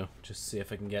could do. Just see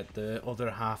if I can get the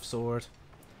other half sword.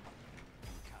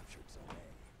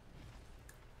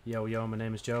 Yo, yo, my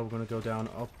name is Joe. We're gonna go down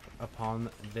up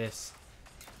upon this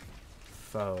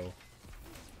foe.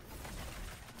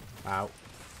 Ow.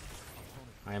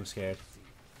 I am scared.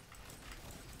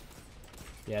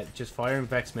 Yeah, just firing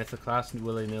Vex Mythoclast and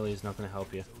willy-nilly is not gonna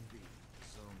help you.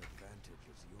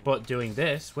 But doing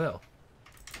this will.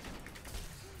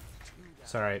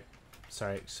 Sorry.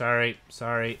 Sorry, sorry,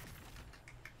 sorry.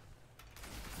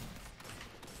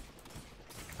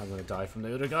 I'm gonna die from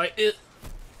the other guy.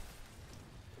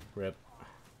 Rip.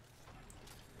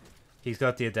 He's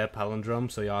got the adept palindrome,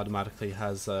 so he automatically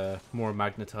has more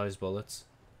magnetized bullets.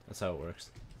 That's how it works.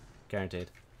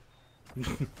 Guaranteed.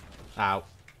 Ow.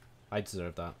 I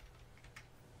deserve that.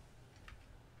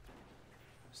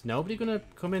 Is nobody gonna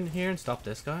come in here and stop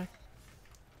this guy?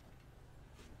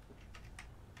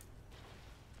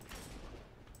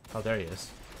 Oh, there he is.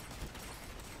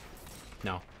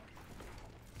 No.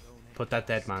 Put that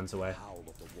dead man's away. Howl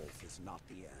of the wolf is not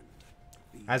the end.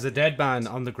 Be As a dead man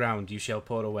on the ground, you shall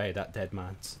put away that dead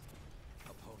man's.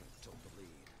 opponent took the lead.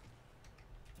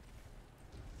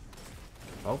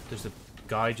 Oh, there's a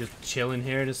guy just chilling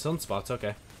here in his sunspots.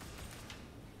 Okay.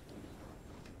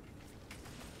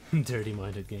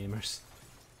 Dirty-minded gamers.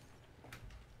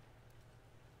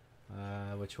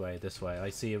 Which way? This way. I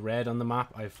see a red on the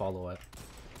map. I follow it.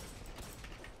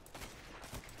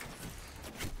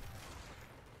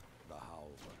 The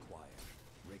howls are quiet.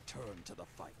 Return to the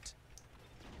fight.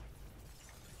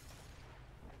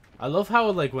 I love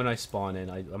how, like, when I spawn in,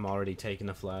 I'm already taking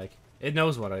a flag. It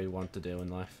knows what I want to do in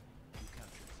life. You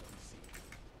captured Zone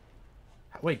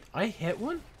C. Wait, I hit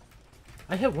one?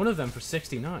 I hit one of them for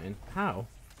 69. How?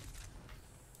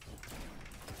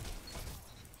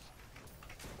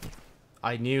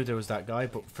 I knew there was that guy,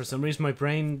 but for some reason my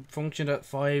brain functioned at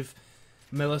 5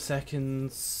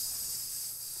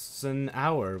 milliseconds an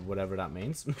hour, whatever that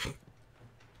means.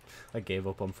 I gave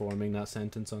up on forming that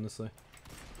sentence, honestly.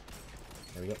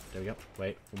 There we go, there we go.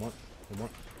 Wait, one more, one more.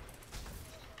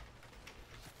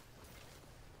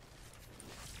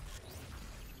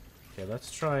 Okay,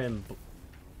 let's try and...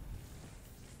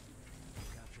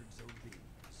 Captured Zone B.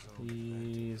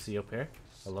 Zone Easy up here.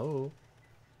 Hello?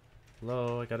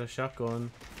 Hello, I got a shotgun.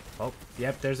 Oh,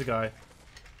 yep, there's a guy.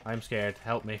 I'm scared.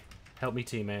 Help me. Help me,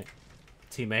 teammate.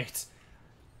 Teammate.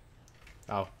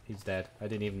 Oh, he's dead. I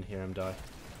didn't even hear him die.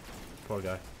 Poor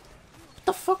guy. What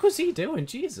the fuck was he doing?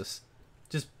 Jesus.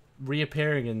 Just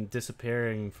reappearing and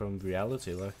disappearing from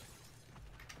reality, like.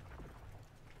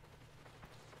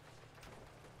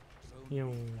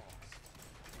 Yo.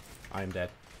 I'm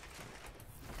dead.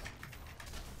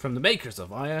 From the makers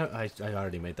of I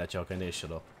already made that joke. I need to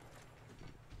shut up.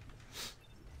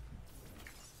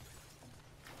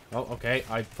 Oh, okay.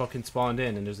 I fucking spawned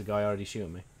in and there's a guy already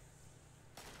shooting me.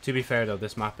 To be fair, though,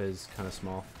 this map is kind of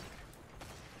small.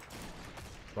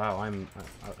 Wow, I'm...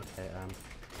 okay,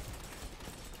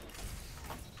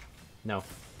 No.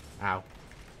 Ow.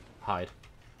 Hide.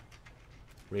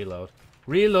 Reload.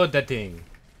 Reload that thing!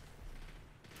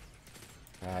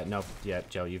 No. Yeah,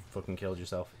 Joe, you fucking killed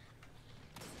yourself.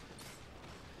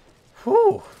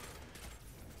 Whew!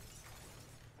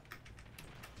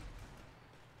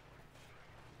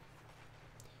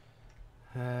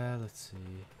 Let's see.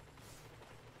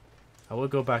 I will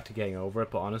go back to getting over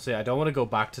it, but honestly, I don't want to go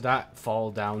back to that,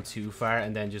 fall down too far,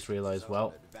 and then just realize,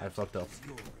 well, I fucked up.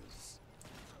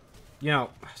 You know,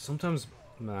 sometimes,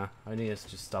 nah, I need to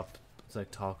just stop,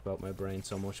 like, talk about my brain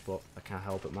so much, but I can't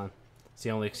help it, man. It's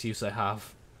the only excuse I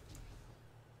have.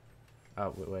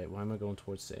 Oh, wait, why am I going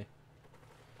towards C?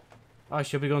 Oh, I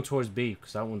should be going towards B,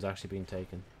 because that one's actually being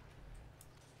taken.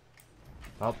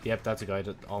 Oh, yep, that's a guy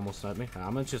that almost sniped me.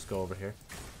 I'm gonna just go over here.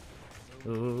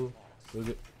 Ooh,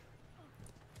 good.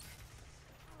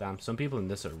 Damn, some people in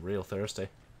this are real thirsty.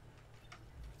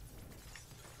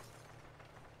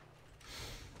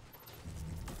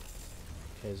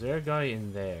 Okay, is there a guy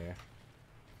in there?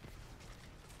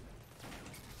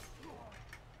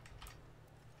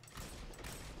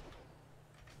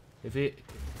 If he...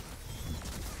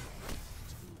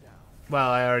 Well,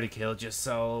 I already killed you,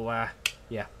 so,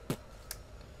 yeah.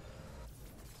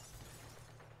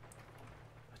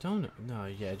 I don't know. No,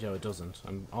 yeah, Joe, it doesn't.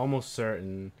 I'm almost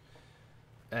certain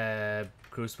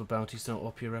Crucible bounties don't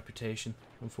up your reputation,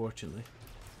 unfortunately.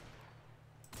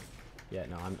 Yeah,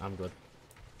 no, I'm good.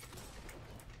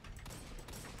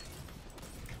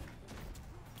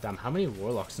 Damn, how many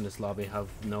Warlocks in this lobby have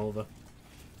Nova?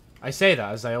 I say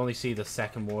that as I only see the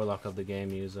second Warlock of the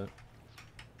game use it.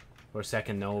 Or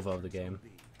second Nova of the game.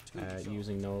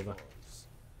 Using Nova.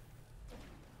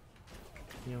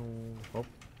 Oh.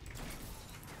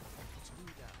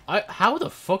 How the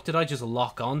fuck did I just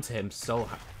lock onto him so,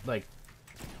 like...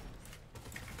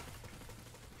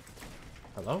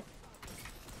 Hello?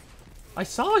 I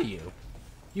saw you.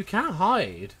 You can't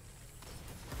hide.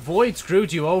 Void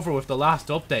screwed you over with the last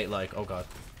update, like, oh god.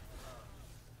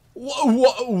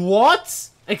 What?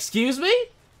 Excuse me?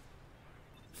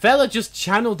 Fella just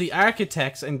channeled the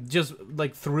architects and just,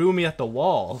 like, threw me at the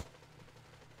wall.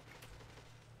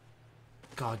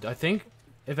 God, I think,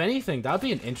 if anything, that'd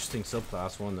be an interesting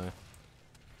subclass, wouldn't it?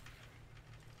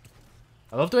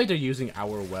 I love the way they're using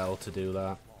our well to do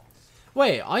that.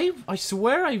 Wait, I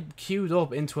swear I queued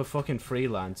up into a fucking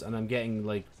freelance and I'm getting,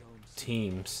 like,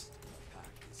 teams.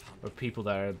 Or people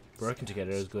that are working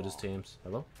together as good as teams.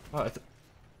 Hello? Oh,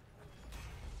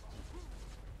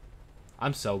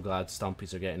 I'm so glad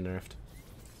Stompies are getting nerfed.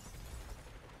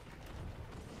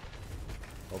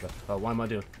 Okay. Oh, what am I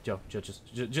doing? Joe,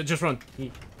 just run.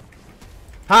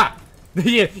 Ha!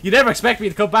 You never expect me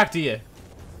to come back to you.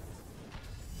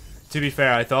 To be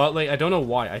fair, I thought, like, I don't know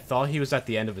why. I thought he was at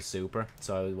the end of his super,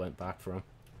 so I went back for him.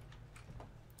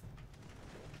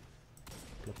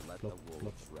 Look.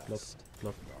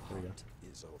 There we go.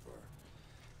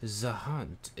 The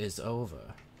hunt is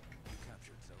over.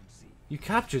 You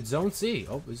captured Zone C.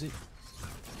 Oh, is it?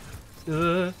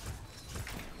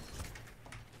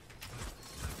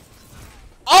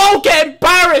 Oh, get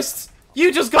embarrassed!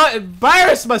 You just got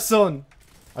embarrassed, my son!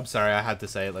 I'm sorry, I had to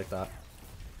say it like that.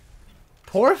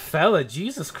 Poor fella,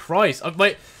 Jesus Christ.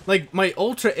 My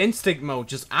Ultra Instinct mode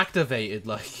just activated,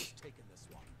 like.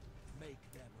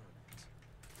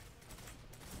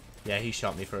 Yeah, he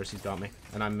shot me first, he's got me.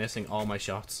 And I'm missing all my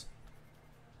shots.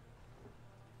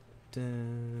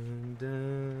 Dun,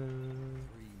 dun.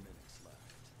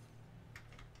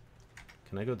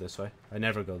 Can I go this way? I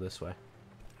never go this way.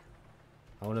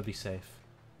 I want to be safe.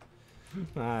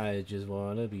 I just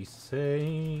want to be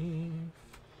safe.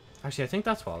 Actually, I think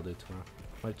that's what I'll do tomorrow.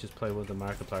 Might just play with the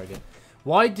Markiplier again.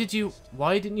 Why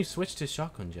didn't you switch to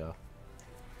shotgun, Joe?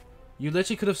 You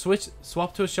literally could have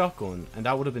swapped to a shotgun, and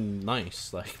that would have been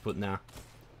nice, like, but nah.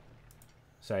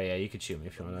 Sorry, yeah, you could shoot me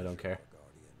if you want, I don't care.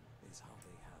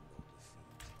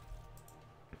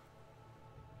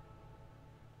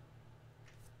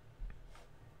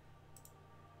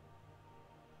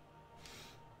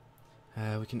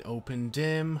 We can open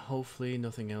dim. Hopefully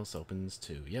nothing else opens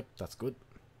too. Yep, that's good.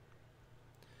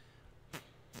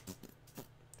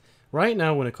 Right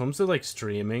now, when it comes to, like,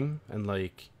 streaming and,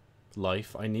 like,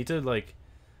 life, I need to, like...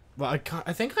 Well,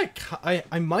 I think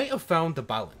I might have found the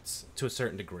balance to a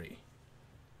certain degree.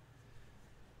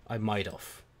 I might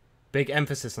have. Big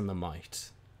emphasis on the might.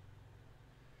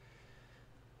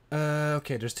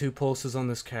 Okay, there's 2 pulses on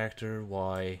this character.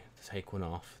 Why? Take one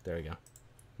off. There we go.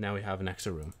 Now we have an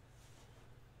extra room.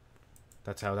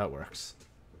 That's how that works.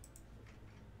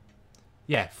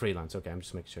 Yeah, freelance. Okay, I'm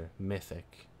just making sure.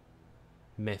 Mythic.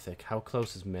 Mythic. How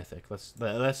close is Mythic?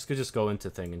 Let's just go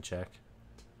into thing and check.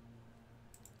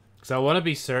 Because I want to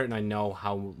be certain I know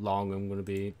how long I'm going to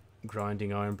be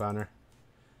grinding Iron Banner.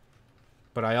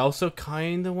 But I also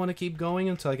kind of want to keep going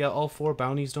until I get all 4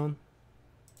 bounties done.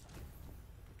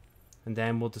 And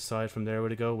then we'll decide from there where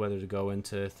to go, whether to go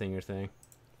into thing or thing.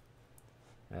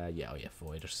 Yeah, oh yeah,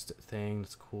 Void or thing.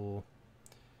 That's cool.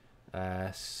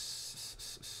 Huh.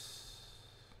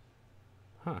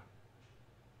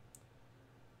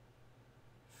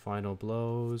 Final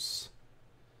blows.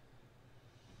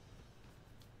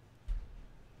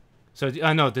 So,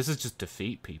 I know, this is just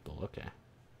defeat people. Okay.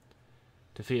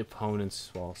 Defeat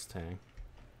opponents whilst tang.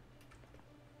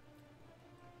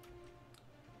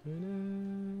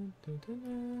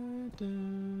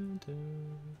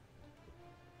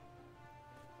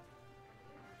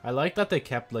 I like that they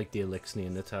kept, like, the Elixni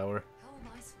in the tower.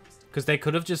 Because they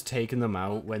could have just taken them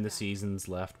out when the seasons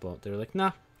left, but they're like,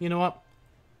 nah, you know what?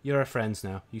 You're our friends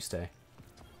now. You stay.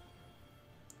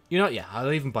 You know what? Yeah,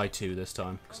 I'll even buy 2 this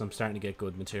time, because I'm starting to get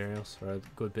good materials, or a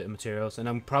good bit of materials. And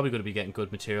I'm probably going to be getting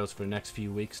good materials for the next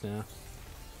few weeks now.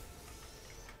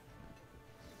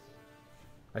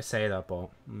 I say that, but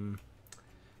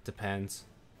depends.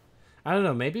 I don't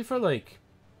know, maybe for, like,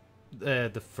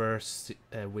 the first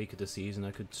week of the season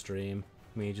I could stream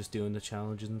me just doing the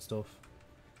challenges and stuff.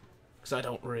 Because I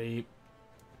don't really...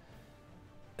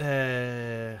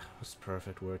 what's the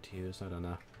perfect word to use? I don't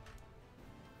know.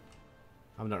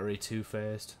 I'm not really too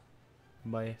phased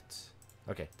by it.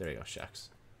 Okay, there you go, shacks.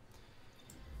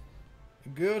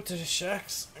 Go to the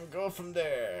shacks and go from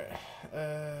there.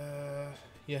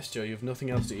 Yes, Joe, you have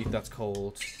nothing else to eat that's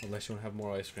cold. Unless you want to have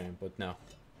more ice cream, but no.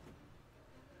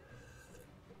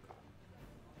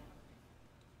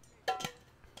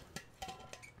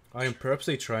 I am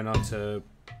purposely trying not to...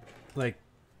 Like,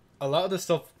 a lot of the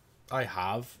stuff I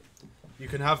have, you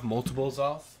can have multiples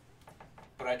of.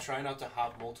 But I try not to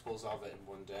have multiples of it in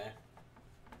one day.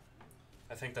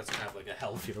 I think that's kind of like a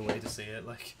healthier way to see it.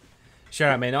 Like, sure,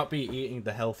 I may not be eating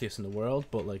the healthiest in the world,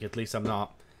 but like at least I'm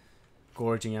not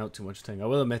gorging out too much thing. I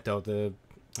will admit though,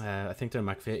 I think they're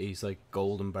McVitie's like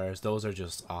golden bars. Those are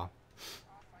just I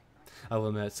will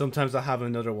admit. Sometimes I have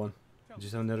another one,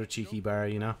 just another cheeky bar,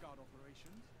 you know.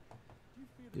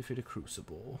 Defeat a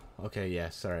Crucible. Okay, yeah,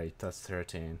 sorry, that's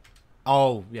 13.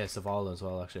 Oh, yes, of all as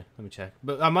well, actually. Let me check.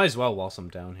 But I might as well whilst I'm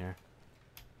down here.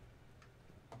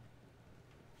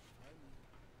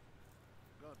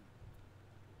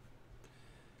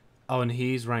 Oh, and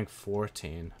he's rank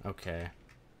 14. Okay.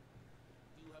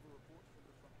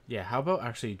 Yeah, how about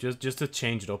actually, just to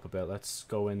change it up a bit, let's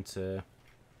go into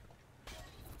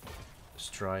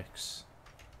strikes.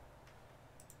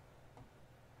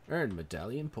 Earn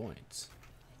medallion points.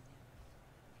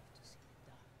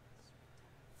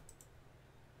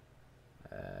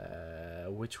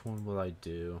 Which one will I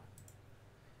do?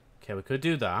 Okay, we could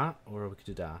do that, or we could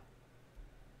do that.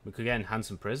 We could get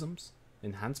enhancement prisms.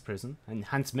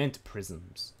 Enhancement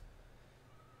prisms.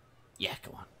 Yeah,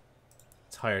 go on.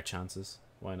 It's higher chances.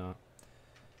 Why not?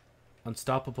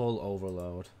 Unstoppable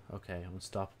overload. Okay,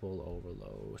 unstoppable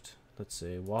overload. Let's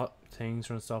see, what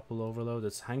things are unstoppable overload?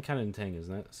 It's hand cannon thing,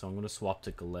 isn't it? So I'm gonna swap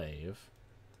to glaive.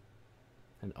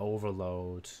 And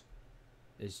overload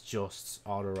is just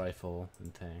auto rifle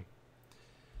and thing.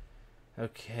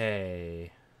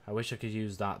 Okay. I wish I could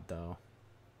use that though.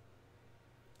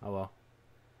 Oh well.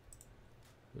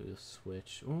 We'll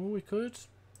switch. Oh, we could.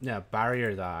 Yeah,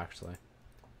 barrier that actually.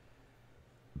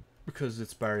 Because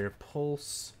it's barrier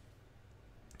pulse.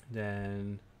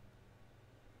 Then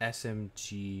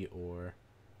SMG or...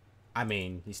 I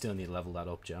mean, you still need to level that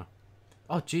up, Joe.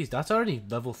 Oh, jeez, that's already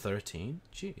level 13?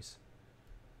 Jeez.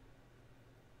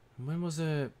 When was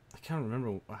it? I can't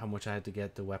remember how much I had to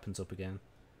get the weapons up again.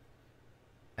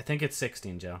 I think it's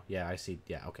 16, Joe. Yeah, I see.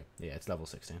 Yeah, okay. Yeah, it's level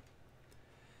 16.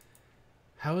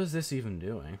 How is this even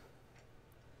doing?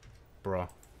 Bro.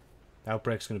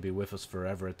 Outbreak's gonna be with us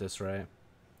forever at this rate.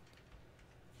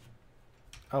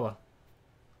 Oh well.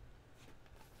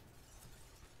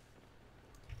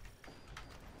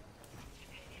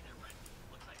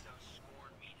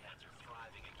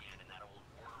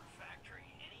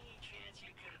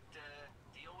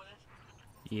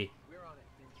 Yeah.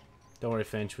 Don't worry,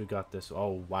 Finch, we got this.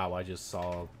 Oh, wow, I just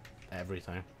saw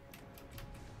everything.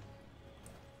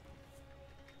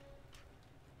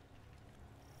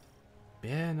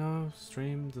 Yeah, no,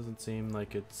 stream doesn't seem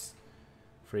like it's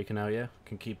freaking out yet.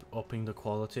 Can keep upping the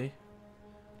quality.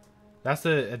 That's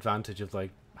the advantage of, like,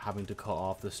 having to cut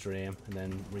off the stream and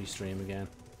then restream again.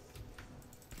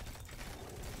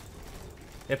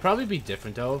 It'd probably be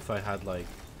different, though, if I had, like,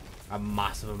 a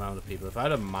massive amount of people. If I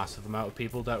had a massive amount of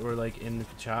people that were like in the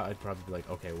chat, I'd probably be like,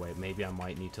 okay, wait, maybe I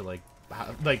might need to like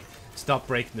stop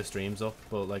breaking the streams up.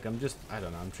 But like, I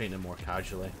don't know, I'm treating it more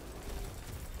casually.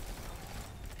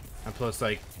 And plus,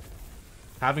 like,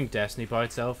 having Destiny by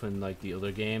itself and like the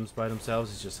other games by themselves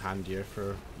is just handier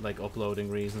for like uploading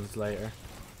reasons later.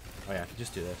 Oh yeah, I can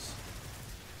just do this.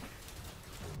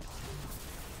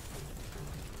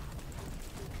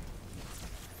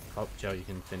 Oh, Joe, you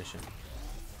can finish it.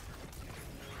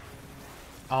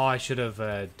 Oh, I should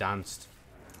have danced.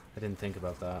 I didn't think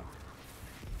about that.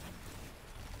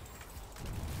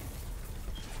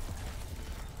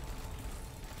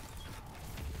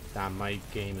 Damn, my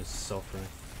game is suffering.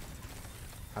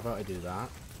 How about I do that?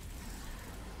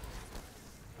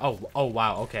 Oh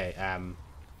wow, okay.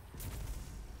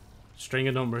 String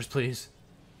of numbers, please.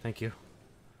 Thank you.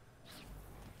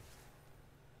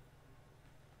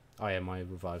 Oh yeah, my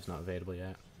revive's not available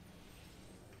yet.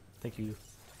 Thank you.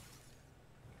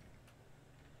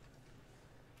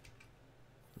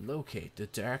 Locate the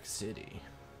Dark City.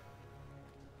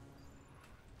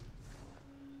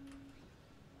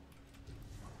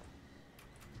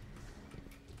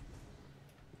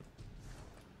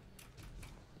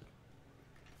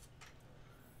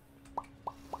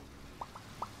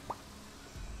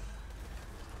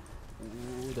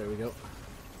 Ooh, there we go.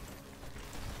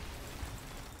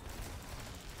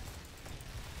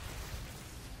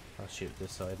 I'll shoot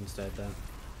this side instead then.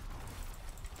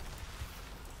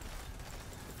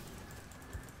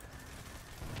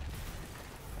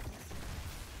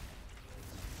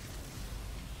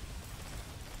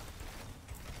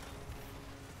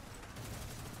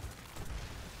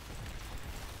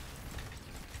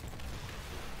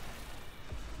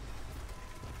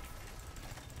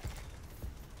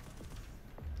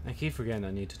 I keep forgetting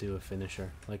I need to do a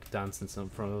finisher, like dance in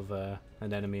front of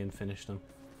an enemy and finish them.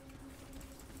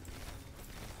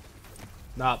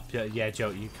 Nah, yeah, Joe,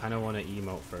 you kind of want to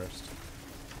emote first.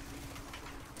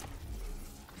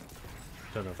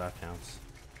 Don't know if that counts.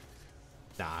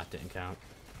 Nah, it didn't count.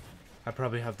 I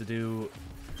probably have to do,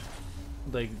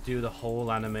 like, the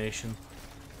whole animation.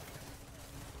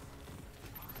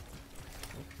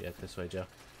 Oh, yeah, this way, Joe.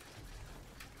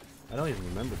 I don't even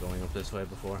remember going up this way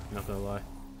before, not gonna lie.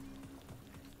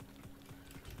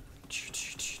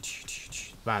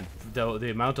 Man, the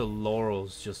amount of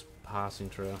laurels just passing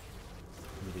through.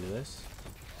 Let me do this.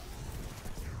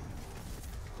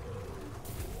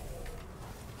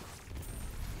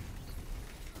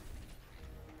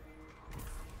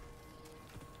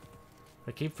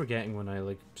 I keep forgetting when I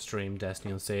like stream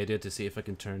Destiny on Stadia to see if I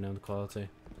can turn down the quality.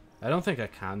 I don't think I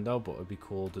can though, but it'd be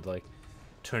cool to like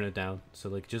turn it down. So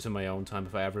like just in my own time,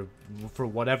 if I ever, for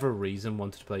whatever reason,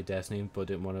 wanted to play Destiny but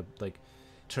didn't want to like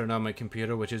turn on my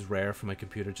computer, which is rare for my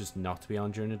computer just not to be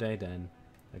on during the day, then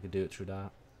I could do it through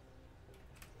that.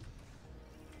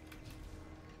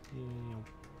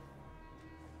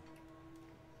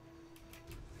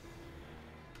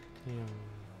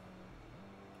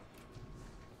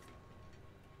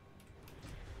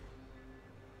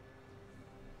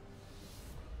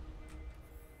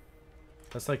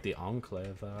 That's like the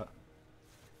enclave, that.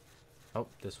 Oh,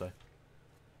 this way.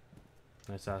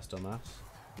 Nice ass dumbass.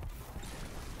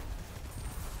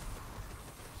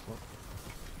 Oh.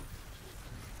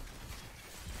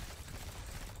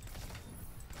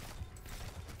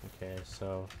 Okay,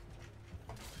 so...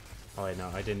 Oh wait, no,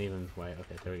 I didn't even... Wait,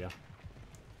 okay, there we go.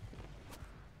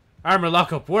 Armor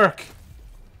lockup, work!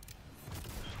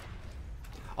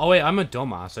 Oh wait, I'm a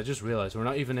dumbass. I just realized we're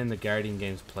not even in the Guardian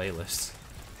Games playlist.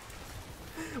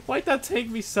 Why'd that take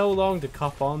me so long to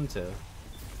cop onto?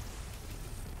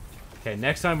 Okay,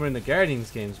 next time we're in the Guardians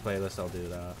Games playlist, I'll do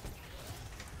that.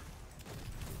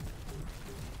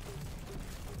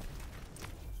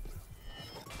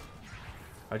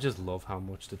 I just love how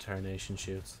much the Tarnation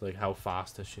shoots. Like, how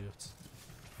fast it shoots.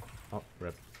 Oh,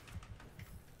 rip.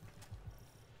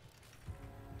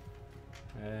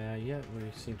 Yeah, we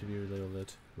seem to be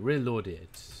reloaded. Reloaded.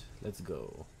 Let's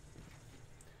go.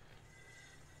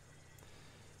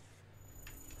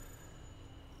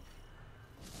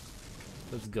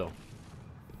 Let's go.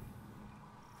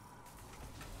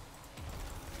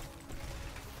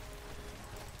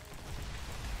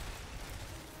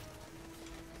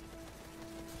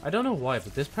 I don't know why,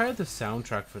 but this part of the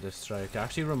soundtrack for this strike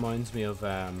actually reminds me of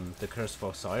the Curse of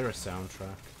Osiris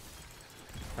soundtrack.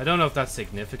 I don't know if that's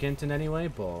significant in any way,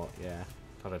 but yeah,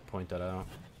 thought I'd point that out.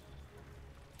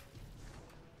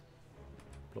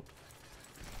 Bloop.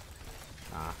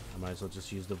 Ah, I might as well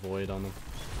just use the void on them.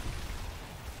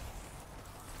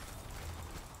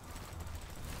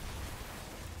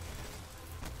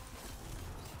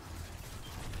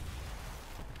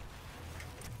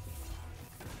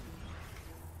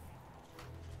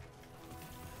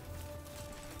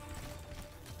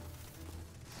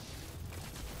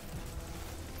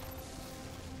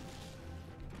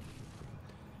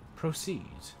 Proceed.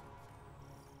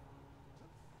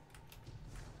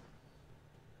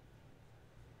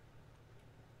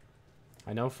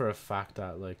 I know for a fact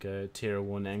that like a tier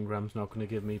 1 engram's not going to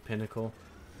give me pinnacle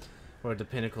or the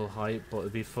pinnacle height, but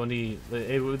it'd be funny.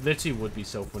 It would literally would be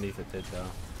so funny if it did though.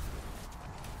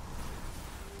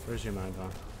 Where's your man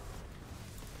gone?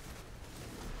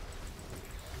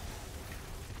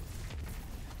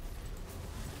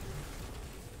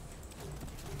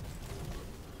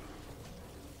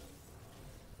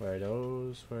 Where are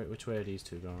those? Which way are these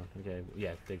two going? Okay,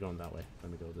 yeah, they're going that way.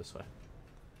 Let me go this way.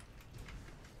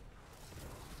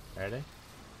 Are they?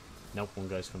 Nope, one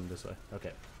guy's coming this way.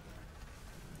 Okay.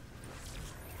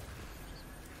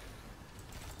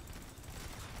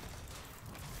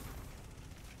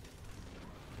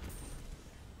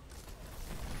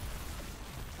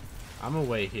 I'm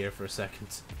away here for a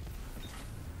second.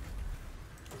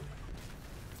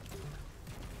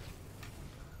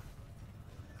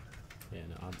 Yeah,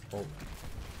 no, I'm... Oh.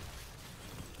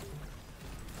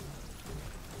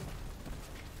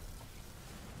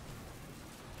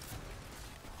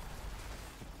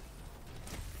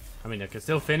 I mean, I could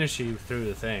still finish you through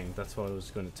the thing. That's what I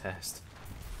was going to test.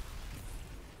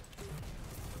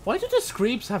 Why do the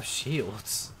Screeps have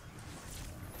shields?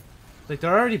 Like,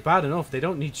 they're already bad enough. They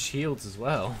don't need shields as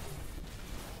well.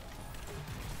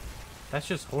 That's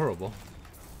just horrible.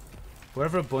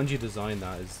 Whoever Bungie designed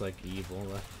that is, like, evil.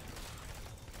 Like.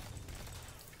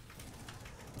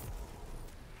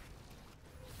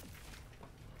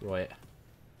 Right.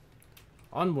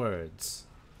 Onwards.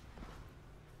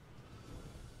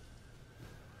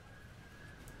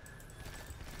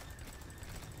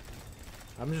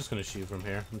 I'm just gonna shoot from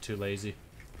here. I'm too lazy.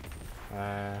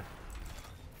 Yeah,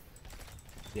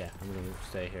 I'm gonna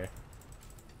stay here.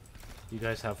 You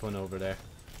guys have fun over there.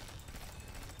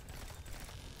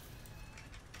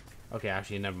 Okay,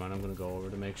 actually, never mind. I'm gonna go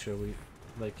over to make sure we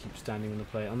like keep standing in the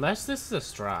play. Unless this is a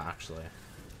strat, actually.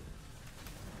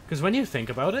 Because when you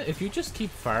think about it, if you just keep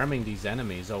farming these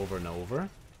enemies over and over,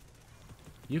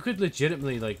 you could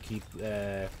legitimately like keep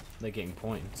like getting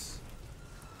points.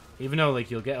 Even though, like,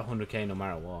 you'll get 100k no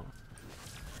matter what.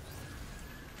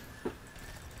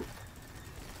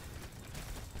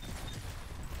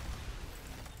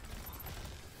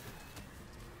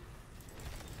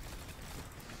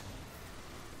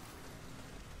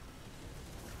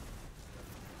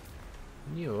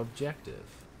 New objective.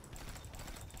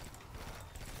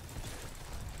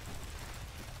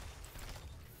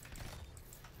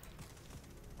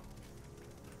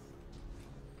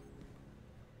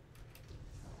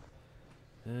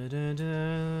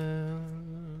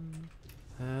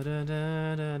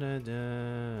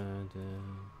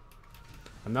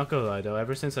 I'm not gonna lie though,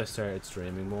 ever since I started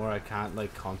streaming more, I can't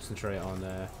like concentrate on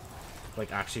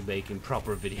like actually making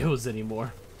proper videos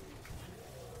anymore.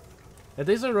 At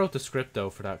least I wrote the script though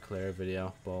for that Claire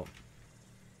video, but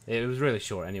it was really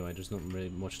short anyway, there's nothing really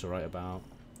much to write about.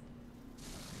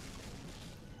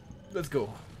 Let's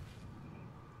go.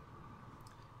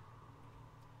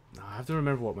 I have to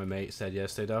remember what my mate said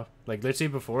yesterday though. Like literally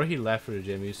before he left for the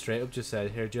gym, he straight up just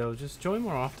said, "Here Joe, just join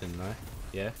more often, right?"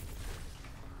 Yeah.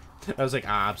 I was like,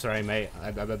 I'm sorry mate,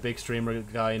 I'm a big streamer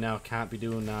guy now, can't be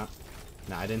doing that.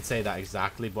 Nah, I didn't say that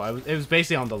exactly, but it was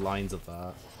basically on the lines of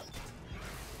that.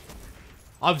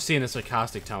 Obviously in a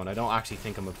sarcastic tone, I don't actually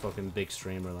think I'm a fucking big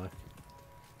streamer, like.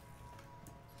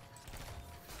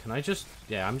 Can I just...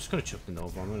 Yeah, I'm just gonna chuck the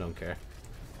Nova on, I don't care.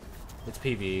 It's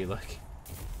PvE, like.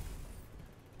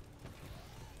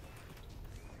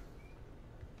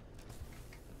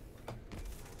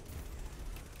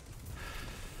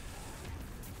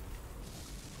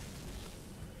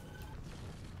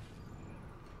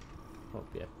 Oh,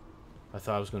 yeah. I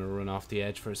thought I was gonna run off the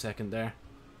edge for a second there.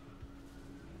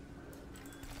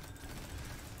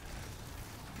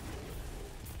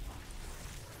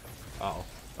 Uh-oh.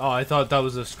 Oh, I thought that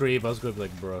was a scream. I was gonna be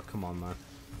like, bro, come on, man.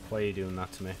 Why are you doing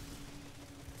that to me?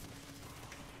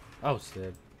 Oh, it's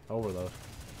the overload.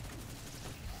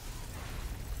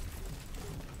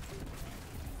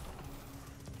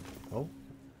 Oh.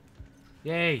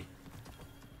 Yay!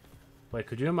 Wait,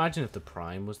 could you imagine if the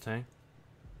Prime was tank?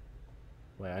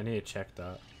 Wait, I need to check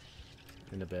that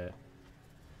in a bit.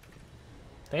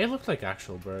 They look like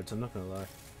actual birds, I'm not gonna lie.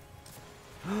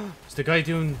 Is the guy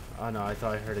doing... Oh no, I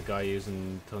thought I heard a guy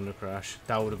using Thunder Crash.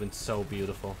 That would have been so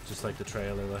beautiful, just like the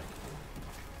trailer, like.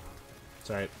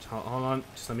 Sorry, hold on,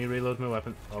 just let me reload my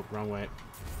weapon. Oh, wrong way.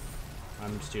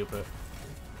 I'm stupid.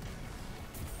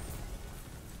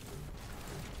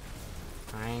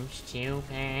 I'm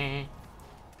stupid.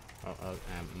 Oh,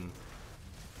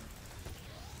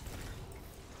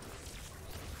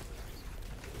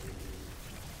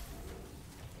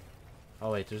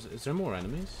 Oh wait, is there more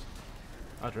enemies?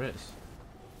 Oh, there is.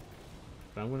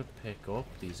 But I'm gonna pick up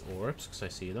these orbs because I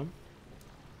see them,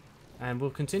 and we'll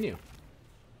continue.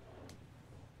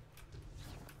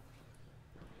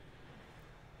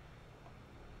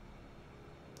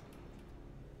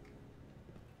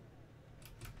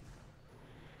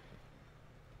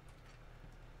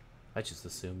 I just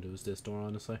assumed it was this door,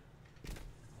 honestly.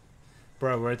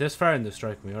 Bro, we're this far in the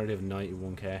strike, and we already have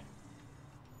 91k.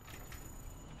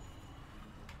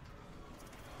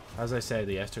 As I said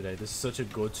yesterday, this is such a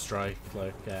good strike,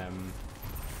 like,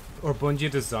 or Bungie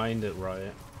designed it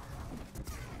right.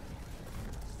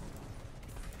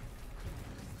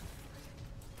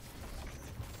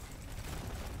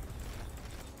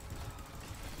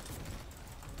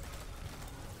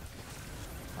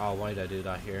 Oh, why did I do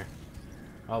that here?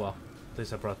 Oh well, at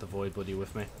least I brought the Void Buddy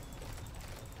with me.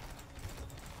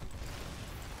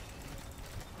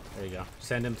 There you go.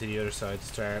 Send him to the other side to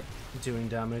start doing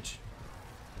damage.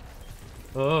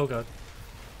 Oh god.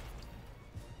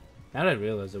 Now that I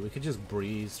realize that we could just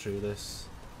breeze through this,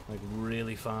 like,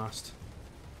 really fast.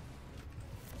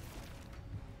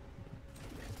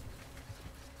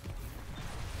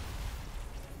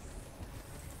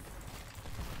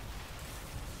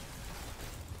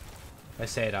 I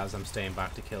say it as I'm staying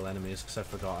back to kill enemies because I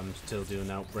forgot I'm still doing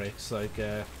outbreaks, like,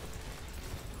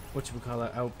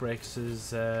 whatchamacallit, outbreaks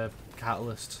is,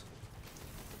 Catalyst.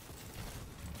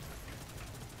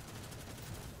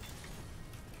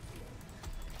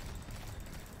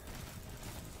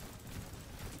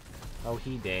 Oh,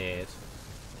 he did.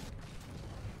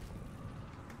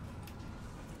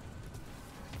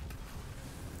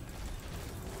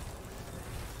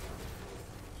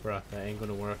 Bruh, that ain't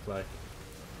gonna work, like.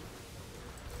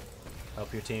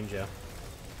 Help your team, Joe.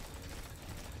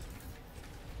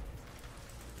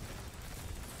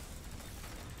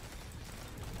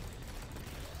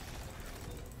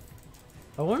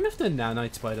 I wonder if the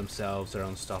nanites by themselves are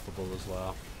unstoppable as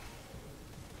well.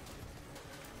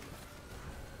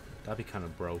 That'd be kind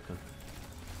of broken.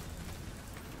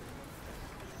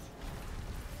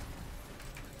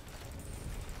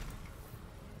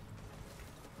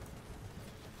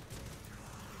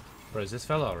 Bro, is this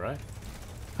fella alright?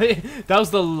 That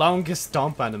was the longest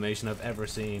stomp animation I've ever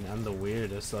seen, and the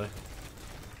weirdest, like.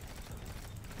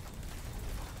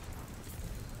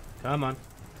 Come on.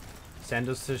 Send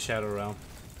us to the Shadow Realm.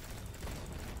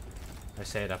 I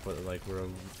say that, but like we're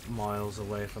miles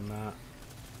away from that.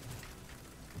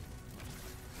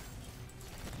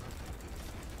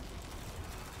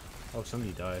 Oh,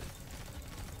 somebody died.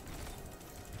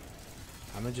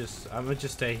 I'm gonna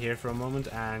just stay here for a moment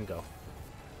and go.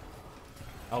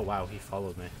 Oh wow, he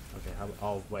followed me. Okay,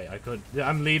 oh wait,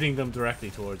 I'm leading them directly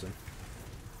towards him.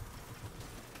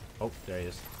 Oh, there he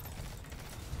is.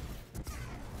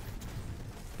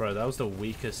 Bro, that was the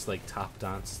weakest like tap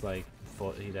dance like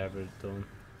foot he'd ever done.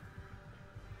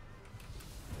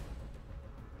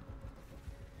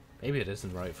 Maybe it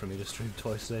isn't right for me to stream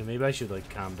twice today. Maybe I should like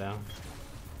calm down.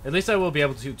 At least I will be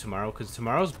able to tomorrow, because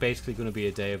tomorrow's basically going to be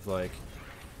a day of like,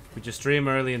 we just stream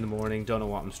early in the morning, don't know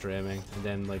what I'm streaming, and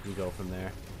then like we go from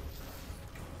there.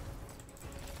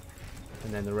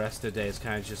 And then the rest of the day is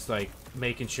kind of just like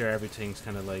making sure everything's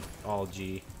kind of like all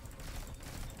G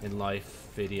in life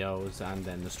videos, and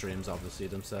then the streams obviously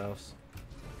themselves.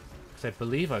 Because I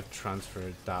believe I've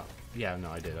transferred that. Yeah, no,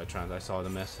 I did. I saw the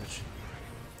message.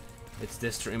 It's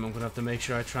this stream I'm going to have to make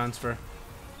sure I transfer.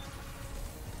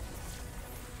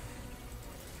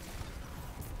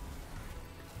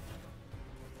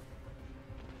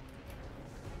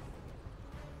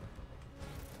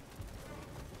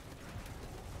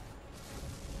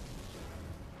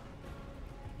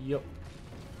 Yup.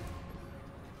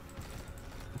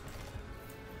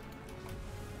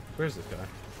 Where's this guy?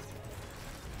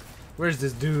 Where's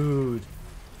this dude?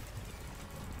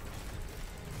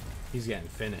 He's getting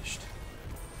finished.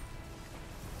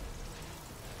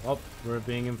 Oh, we're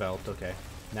being enveloped. Okay.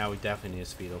 Now we definitely need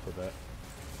to speed up a bit.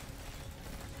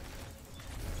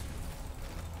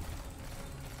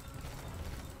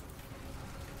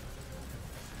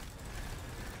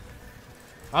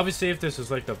 Obviously, if this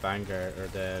was like the Vanguard or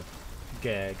the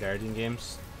Guardian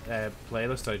games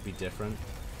playlist, I'd be different.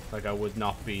 Like, I would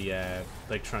not be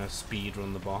like trying to speed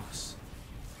run the boss.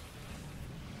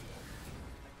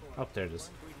 Oh, there it is.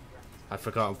 I'd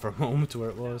forgotten for a moment where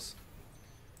it was.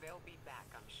 They'll be back,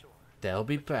 I'm sure. They'll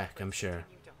be back, I'm sure.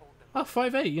 Oh,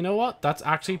 5'8", you know what? That's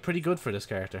actually pretty good for this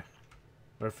character.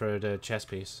 Or for the chess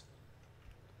piece.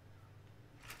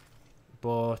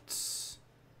 But...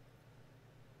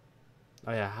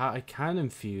 oh yeah, I can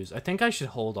infuse. I think I should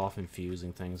hold off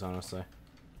infusing things, honestly.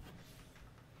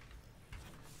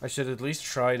 I should at least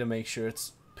try to make sure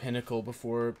it's pinnacle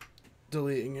before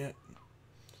deleting it.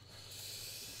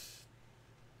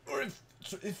 Or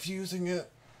infusing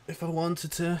it, if I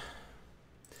wanted to.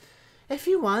 If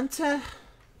you want to.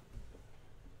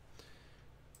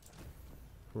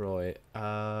 Right,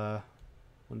 1,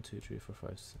 2, 3, 4, 5,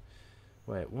 6.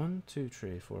 Wait, 1, 2,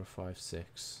 3, 4, 5,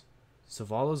 6.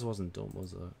 Savala's wasn't done,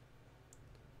 was it?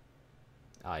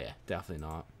 Oh yeah, definitely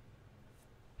not.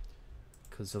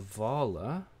 Because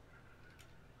Zavala...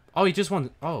 oh, he just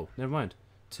won... oh, never mind.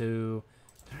 2,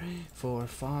 3, 4,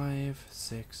 5,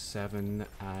 6, 7,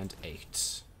 and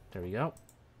 8. There we go.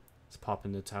 Let's pop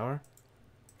in the tower.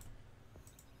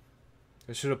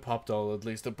 I should have popped all at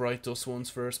least the bright dust ones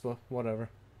first, but whatever.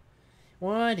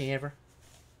 Whatever.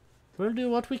 We'll do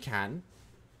what we can.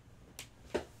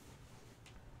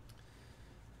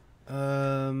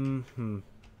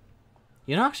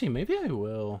 You know, actually, maybe I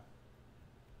will.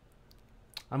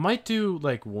 I might do,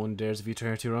 like, one Dares of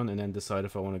Eternity run and then decide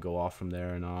if I want to go off from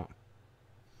there or not.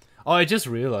 Oh, I just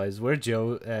realized where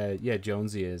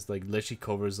Jonesy is, like, literally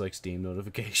covers, like, Steam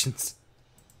notifications.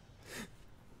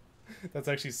 That's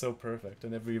actually so perfect. I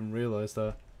never even realized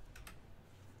that.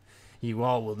 You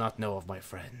all will not know of my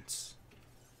friends.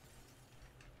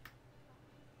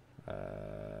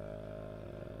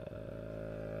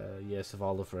 Yes,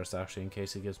 Zavala first, actually, in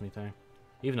case he gives me time.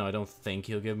 Even though I don't think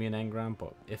he'll give me an engram,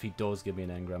 but if he does give me an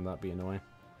engram, that'd be annoying.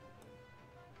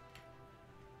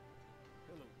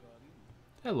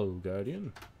 Hello,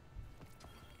 Guardian.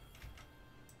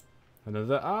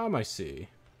 Another arm, I see.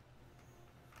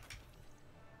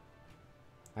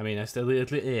 I mean, at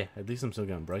least I'm still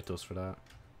getting bright dust for that.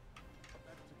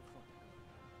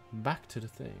 Back to the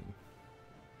thing.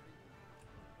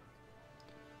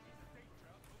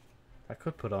 I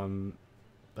could put on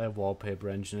a wallpaper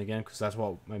engine again, because that's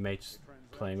what my mate's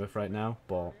playing with right now,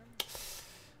 but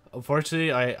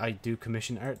unfortunately I do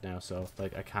commission art now, so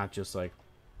like I can't just like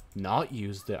not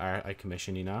use the art I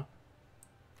commission, you know?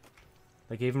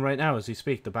 Like even right now as we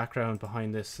speak, the background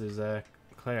behind this is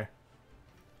Claire.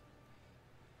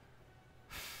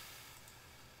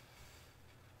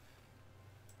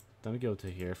 Let me go to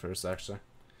here first, actually.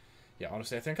 Yeah,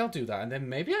 honestly, I think I'll do that. And then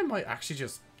maybe I might actually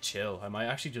just chill. I might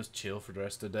actually just chill for the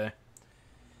rest of the day.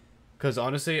 Because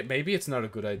honestly, maybe it's not a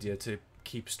good idea to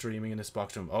keep streaming in this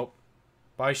box room. Oh,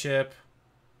 bye ship.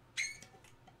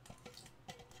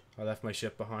 I left my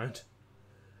ship behind.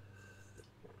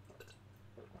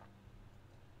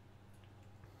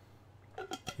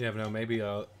 You never know, maybe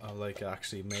I'll like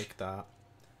actually make that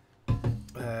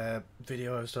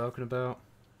video I was talking about.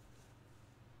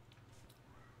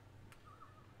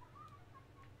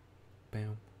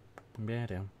 Bam,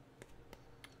 bam,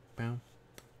 bam,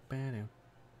 bam.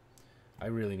 I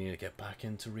really need to get back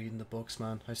into reading the books,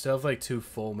 man. I still have like 2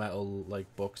 Full Metal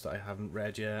like books that I haven't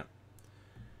read yet.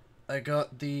 I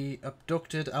got the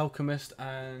Abducted Alchemist,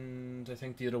 and I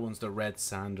think the other one's the Red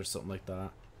Sand or something like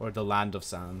that, or the Land of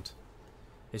Sand.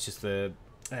 It's just the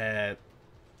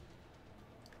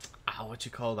what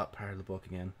you call that part of the book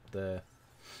again? The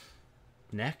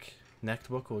necked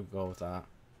book. We'll go with that.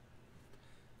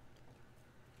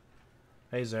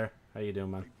 Hey Zer, how you doing,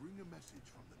 man? I bring a message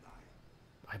from the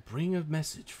Nine. I bring a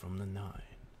message from the Nine.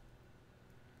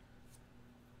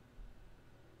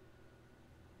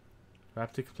 I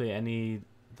have to complete any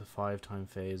the 5-time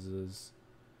phases.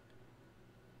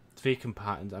 Defeat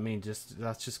combatants. I mean,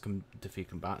 that's just defeat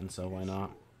combatants, so why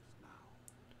not?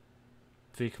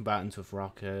 Defeat combatants with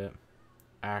rocket,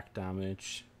 arc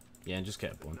damage. Yeah, and just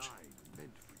get a bunch.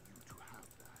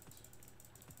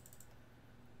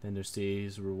 Then there's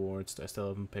these rewards that I still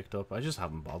haven't picked up. I just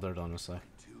haven't bothered, honestly.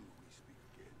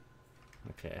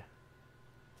 Okay.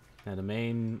 Now the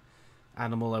main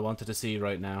animal I wanted to see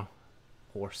right now.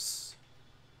 Horse.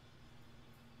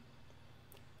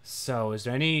 So, is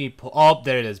there any... Oh,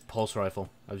 there it is. Pulse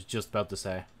rifle. I was just about to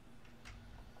say.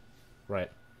 Right.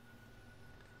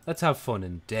 Let's have fun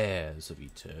in Dares of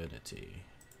Eternity.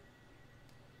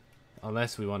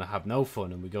 Unless we want to have no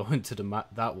fun and we go into the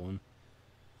that one.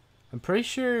 I'm pretty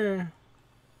sure...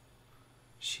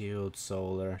 Shield,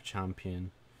 Solar,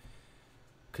 Champion.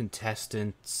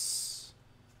 Contestants.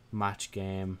 Match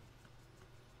game.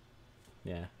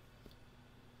 Yeah.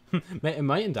 It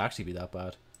mightn't actually be that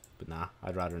bad. But nah,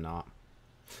 I'd rather not.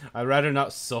 I'd rather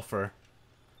not suffer.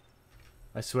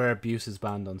 I swear abuse is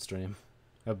banned on stream.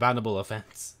 A bannable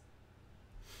offense.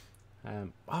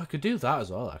 I could do that as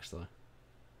well, actually.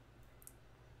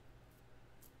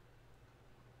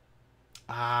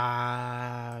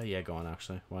 Yeah, go on,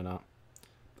 actually. Why not?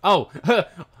 Oh!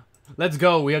 Let's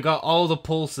go! We got all the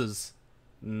pulses.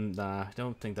 Nah, I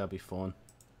don't think that'd be fun.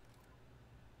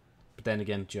 But then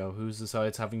again, Joe, who's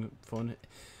decides having fun?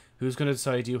 Who's gonna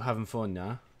decide you having fun,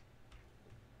 nah?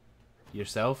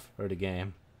 Yourself or the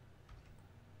game?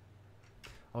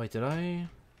 Oh wait, did I?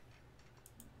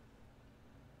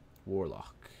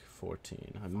 Warlock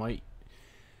 14. I might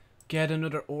get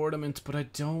another ornament, but I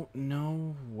don't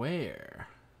know where.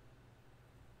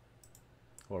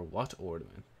 Or what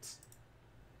ornaments.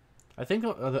 I think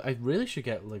I really should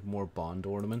get like more bond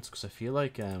ornaments, because I feel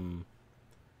like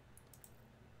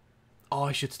oh,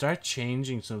 I should start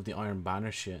changing some of the Iron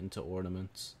Banner shit into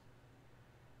ornaments.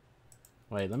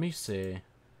 Wait, let me see.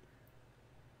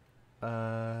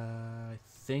 I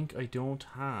think I don't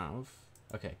have...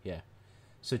 Okay, yeah.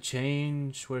 So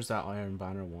change... Where's that Iron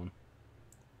Banner one?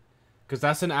 Because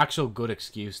that's an actual good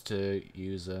excuse to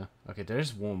use a... Okay,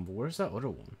 there's one, but where's that other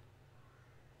one?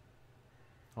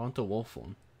 I want the wolf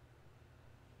one.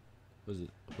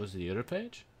 Was it the other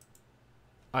page?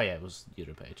 Oh yeah, it was the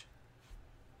other page.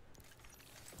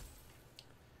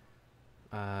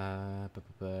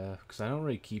 Because I don't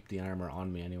really keep the armor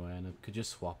on me anyway, and I could just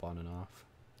swap on and off.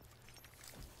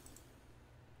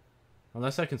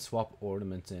 Unless I can swap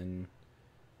ornaments in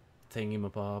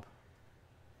thingamabob.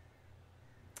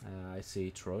 I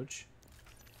see Trudge.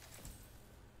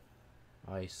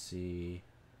 I see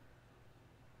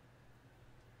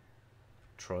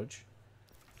Trudge.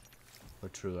 Or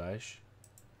Truage.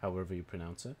 However you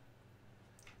pronounce it.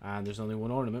 And there's only one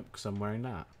ornament because I'm wearing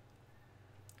that.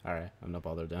 Alright, I'm not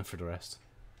bothered then for the rest.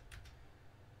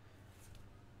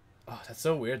 Oh, that's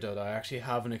so weird though that I actually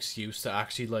have an excuse to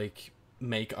actually like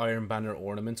make Iron Banner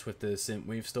ornaments with the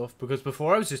synthwave stuff. Because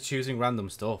before I was just choosing random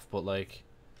stuff, but like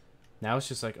now it's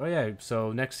just like, oh yeah,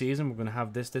 so next season we're gonna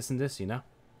have this, and this, you know?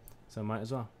 So I might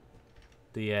as well.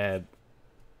 The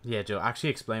yeah, Joe,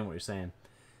 actually explain what you're saying.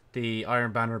 The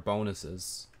Iron Banner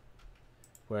bonuses,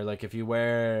 where like if you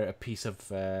wear a piece of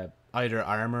either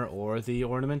armor or the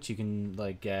ornament, you can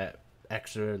like get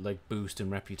extra like boost in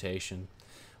reputation,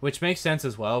 which makes sense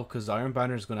as well because Iron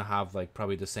Banner is going to have like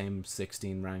probably the same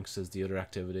 16 ranks as the other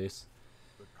activities,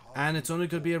 and it's only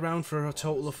going to be around for a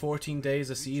total of 14 days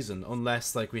a season,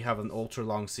 unless like we have an ultra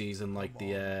long season like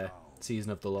the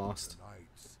Season of the Lost.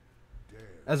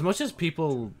 As much as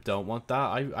people don't want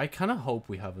that, I kind of hope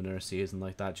we have another season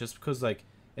like that, just because, like,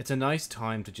 it's a nice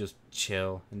time to just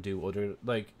chill and do other,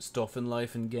 like, stuff in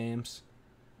life and games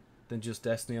than just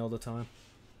Destiny all the time.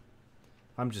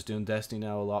 I'm just doing Destiny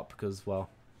now a lot because, well,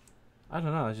 I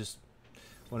don't know, I just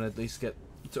want to at least get,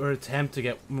 or attempt to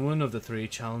get one of the 3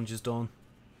 challenges done.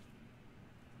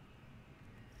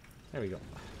 There we go.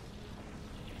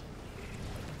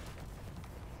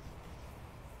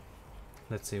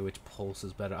 Let's see which pulse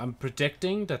is better. I'm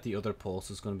predicting that the other pulse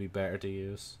is going to be better to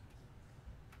use.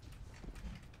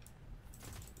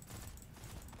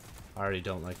 I already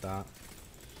don't like that.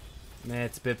 Nah,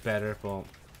 it's a bit better, but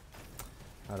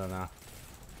I don't know.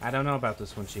 I don't know about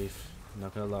this one, Chief. I'm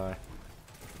not gonna lie.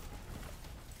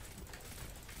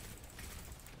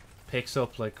 Picks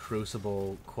up like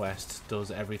Crucible quest,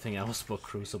 does everything else but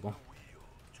Crucible.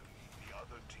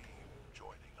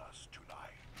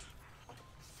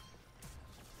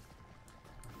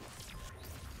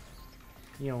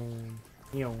 Yon,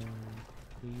 yon,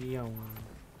 yon.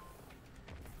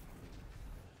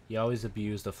 You always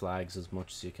abuse the flags as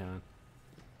much as you can.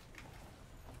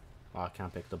 Oh, I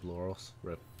can't pick the Blorals.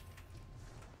 Rip.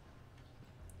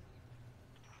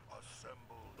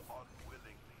 Assembled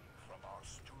unwillingly from our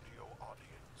studio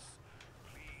audience,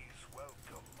 please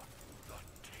welcome the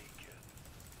Taken.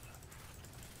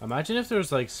 Imagine if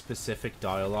there's like specific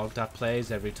dialogue that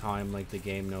plays every time like the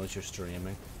game knows you're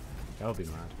streaming. That would be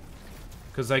mad.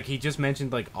 Cause like he just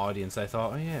mentioned like audience. I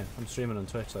thought, oh yeah, I'm streaming on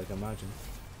Twitch. Like imagine.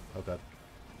 Oh god.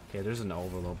 Okay, there's an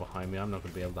overload behind me. I'm not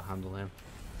gonna be able to handle him.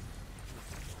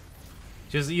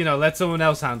 Just, you know, let someone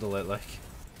else handle it, like.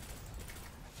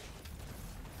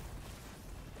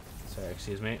 Sorry,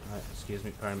 excuse me. Excuse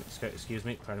me, pardon me. Excuse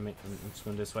me, pardon me. I'm just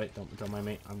going this way. Don't mind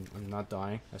me. I'm not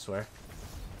dying, I swear.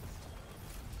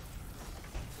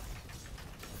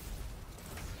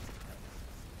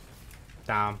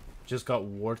 Damn. Just got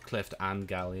ward-cliffed and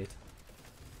gallied.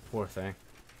 Poor thing.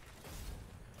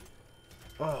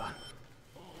 Oh.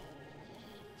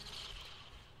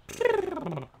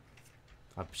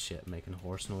 Oh shit, making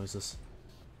horse noises.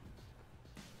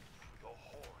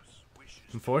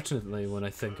 Unfortunately, when I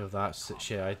think of that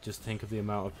shit, I just think of the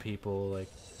amount of people, like,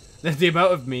 the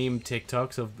amount of meme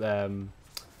TikToks of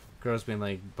girls being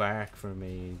like, bark for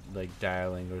me, like,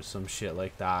 darling, or some shit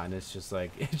like that, and it's just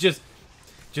like,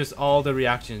 just all the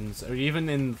reactions, or even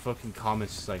in fucking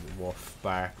comments, just like, woof,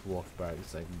 bark,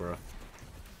 it's like, bruh.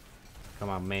 Come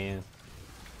on, man.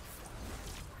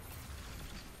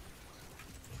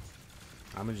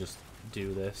 I'm gonna just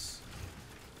do this.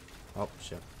 Oh,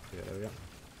 shit. Okay, there we go.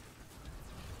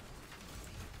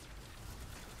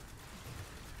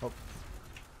 Oh.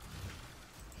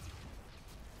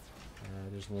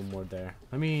 There's one more there.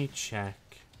 Let me check.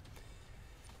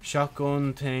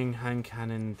 Shotgun thing, hand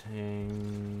cannon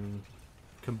thing.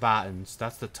 Combatants.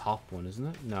 That's the top one, isn't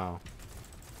it? No.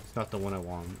 It's not the one I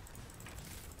want.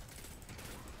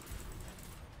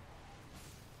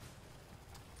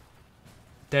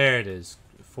 There it is.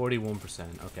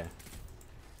 41%. Okay.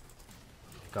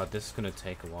 God, this is gonna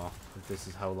take a while. If this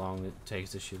is how long it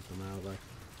takes to shoot them out, like.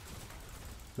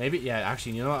 Maybe, yeah,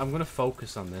 actually, you know what? I'm gonna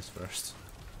focus on this first.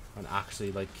 On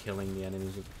actually, like, killing the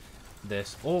enemies with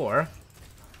this. Or,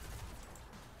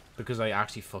 because I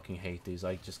actually fucking hate these.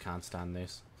 I just can't stand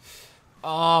this.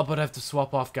 Oh, but I have to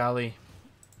swap off Galley.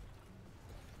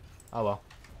 Oh, well.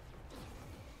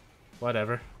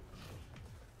 Whatever.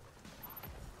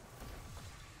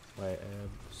 Wait,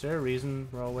 is there a reason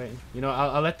we're all waiting? You know,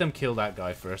 I'll let them kill that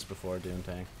guy first before doing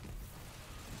thing.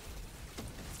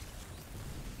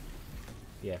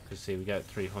 Yeah, because see, we got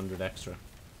 300 extra.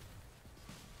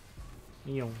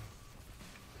 Yo.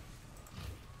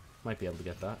 Might be able to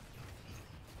get that.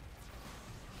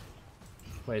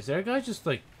 Wait, is there a guy just,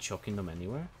 like, chucking them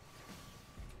anywhere?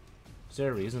 Is there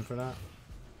a reason for that?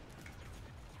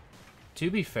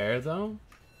 To be fair, though,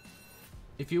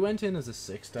 if you went in as a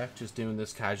 6-deck just doing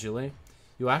this casually,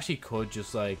 you actually could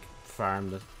just, like,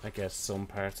 farm the, I guess, some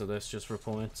parts of this just for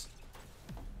points.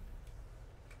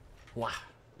 Wow.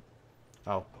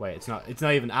 Oh, wait, it's not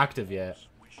even active yet.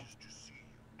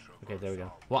 Okay, there we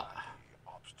go. What?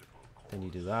 Then you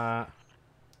do that.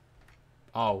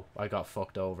 Oh, I got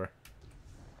fucked over.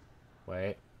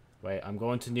 Wait, I'm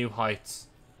going to new heights.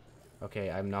 Okay,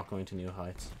 I'm not going to new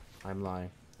heights. I'm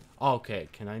lying. Oh, okay,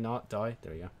 can I not die?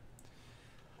 There we go.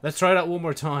 Let's try that one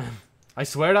more time. I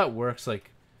swear that works,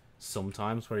 like,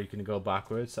 sometimes where you can go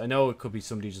backwards. I know it could be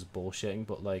somebody just bullshitting,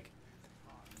 but, like,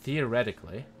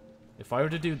 theoretically, if I were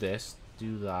to do this,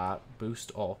 do that,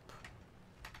 boost up,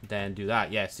 then do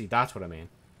that. Yeah, see, that's what I mean.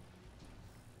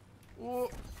 Ooh,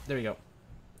 there we go.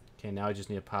 Okay, now I just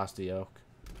need to pass the yoke.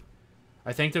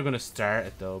 I think they're gonna start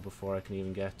it though before I can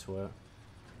even get to it.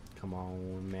 Come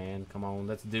on, man. Come on,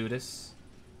 let's do this.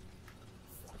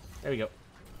 There we go.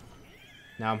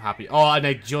 Now I'm happy. Oh, and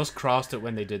I just crossed it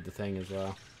when they did the thing as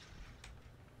well.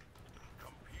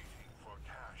 Competing for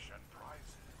cash and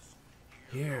prizes.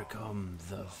 Here come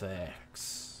the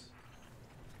Vex.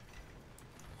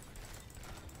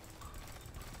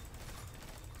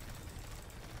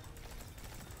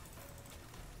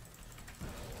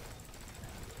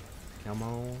 Come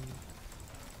on.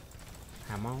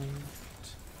 Come on.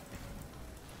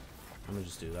 I'm gonna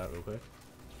just do that real quick.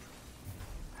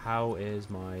 How is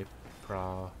my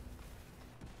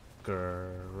progress?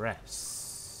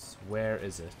 Where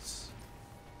is it?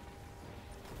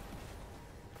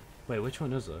 Wait, which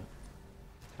one is it?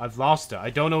 I've lost it. I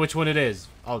don't know which one it is.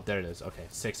 Oh, there it is. Okay,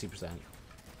 60%.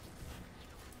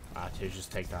 Ah, here,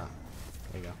 just take that.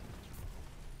 There you go.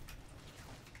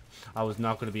 I was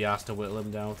not going to be asked to whittle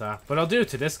him down with that. But I'll do it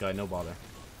to this guy, no bother.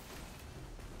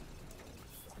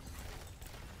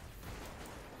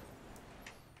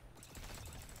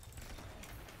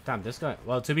 Damn, this guy...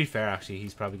 Well, to be fair, actually,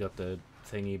 he's probably got the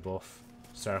thingy buff.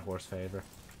 Star Horse favor.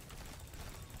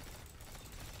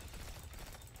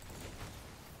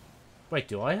 Wait,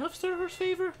 do I have Star Horse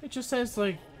favor? It just says,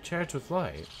 like, charge with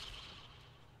light.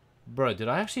 Bro, did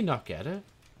I actually not get it?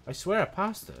 I swear I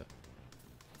passed it.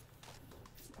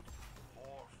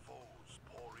 More foes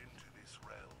pour into this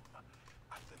realm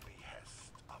at the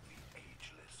behest of the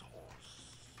ageless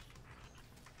horse.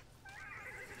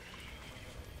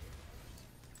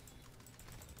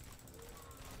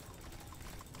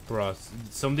 Bro,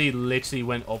 somebody literally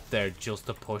went up there just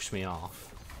to push me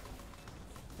off.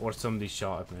 Or somebody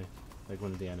shot at me. Like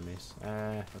one of the enemies.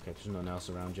 Okay, there's nothing else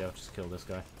around, Joe. Just kill this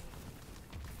guy.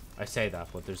 I say that,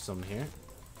 but there's some here.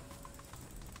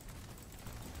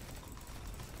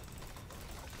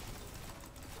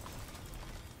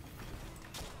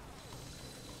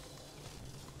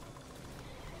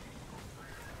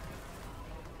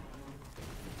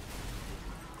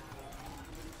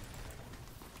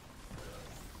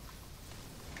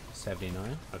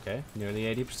 $79. Okay, nearly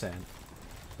 80%.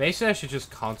 Basically, I should just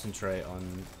concentrate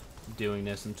on doing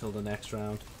this until the next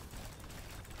round.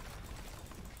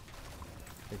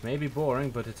 It may be boring,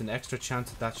 but it's an extra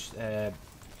chance at that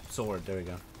sword. There we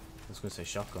go. I was going to say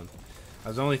shotgun. I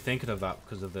was only thinking of that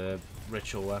because of the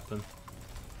ritual weapon.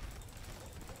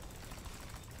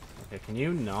 Okay, can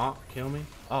you not kill me?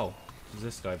 Oh, there's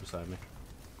this guy beside me.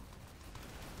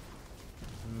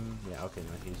 Yeah, okay,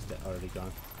 no, he's already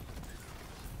gone.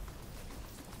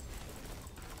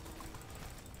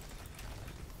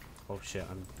 Oh shit,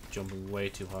 I'm jumping way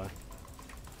too high.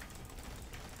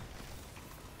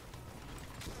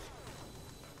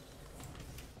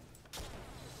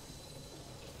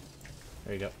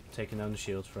 There you go, taking down the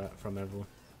shields from everyone.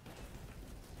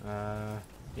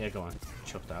 Yeah, go on,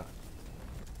 chuck that.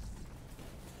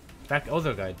 That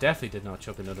other guy definitely did not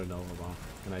chuck another Nova Bomb,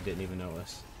 and I didn't even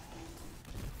notice.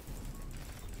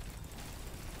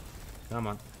 Come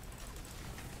on.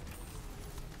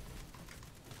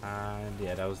 And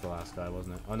yeah, that was the last guy,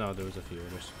 wasn't it? Oh no, there was a few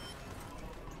others.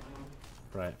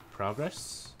 Right,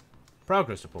 progress?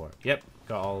 Progress report. Yep,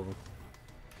 got all of them.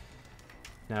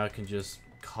 Now I can just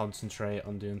concentrate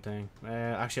on doing things.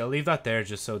 Actually, I'll leave that there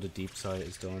just so the deep sight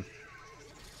is done.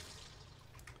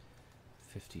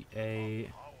 58.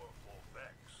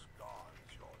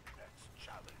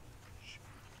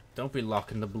 Don't be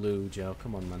locking the blue, Joe.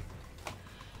 Come on, man.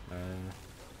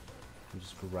 I'll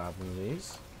just grab one of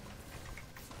these.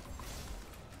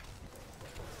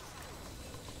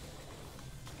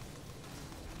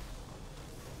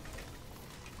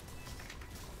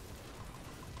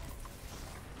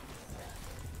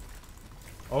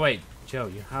 Oh wait, Joe,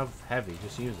 you have heavy,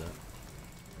 just use it.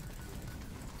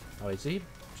 Oh, is he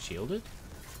shielded?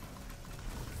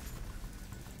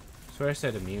 I swear I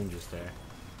said immune just there.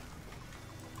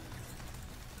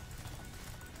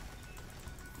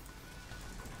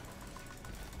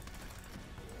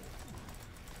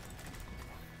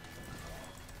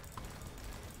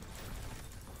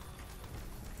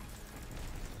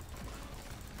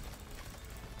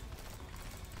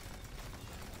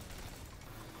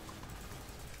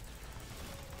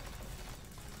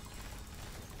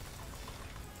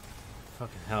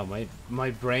 Fucking hell,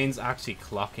 my brain's actually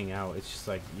clocking out. It's just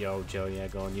like, yo, Joe, yeah,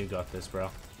 go on, you got this,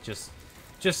 bro. Just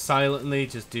silently,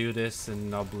 just do this,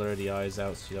 and I'll blur the eyes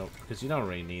out, so you don't, because you don't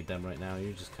really need them right now.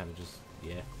 You're just kind of just,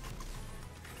 yeah.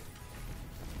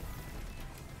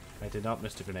 I did not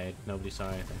miss the grenade. Nobody saw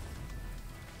anything.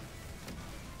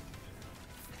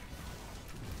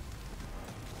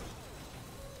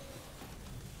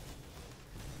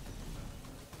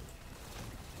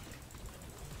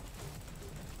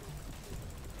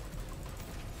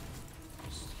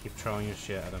 throwing your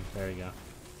shit at him. There you go.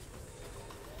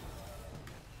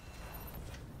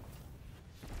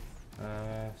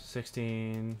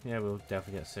 16. Yeah, we'll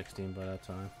definitely get 16 by that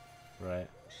time. Right.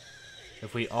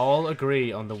 If we all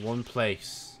agree on the one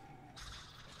place,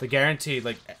 the guarantee,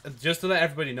 like, just to let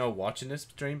everybody know watching this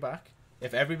stream back,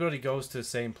 if everybody goes to the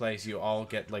same place, you all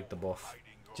get, like, the buff.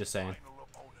 Just saying.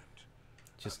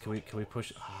 Just, can we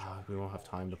push? Ah, we won't have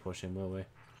time to push him, will we?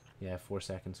 Yeah, 4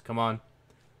 seconds. Come on.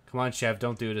 Come on, Chev,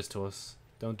 don't do this to us.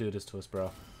 Don't do this to us,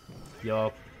 bro.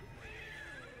 Yup.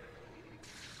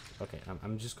 Okay,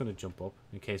 I'm just gonna jump up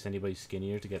in case anybody's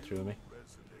skinnier to get through me.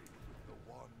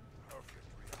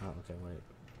 Oh, okay, wait.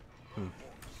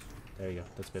 There you go.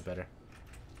 That's a bit better.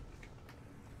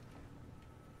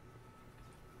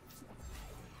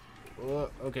 Oh,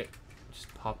 okay.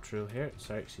 Just pop through here.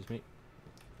 Sorry, excuse me.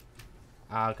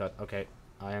 Ah, God. Okay.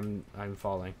 I'm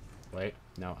falling. Wait.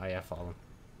 No, I have fallen.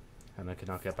 And I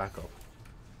cannot get back up.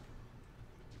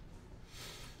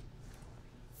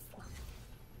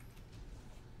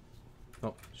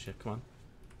 Oh, shit, come on.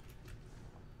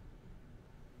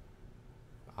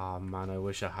 Ah, man, I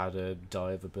wish I had a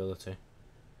dive ability.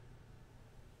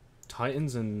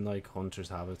 Titans and, like, hunters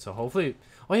have it, so hopefully...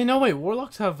 Oh, you know, wait,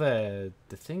 Warlocks have the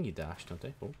thingy dash, don't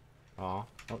they? Oh,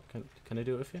 oh, can I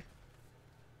do it with you?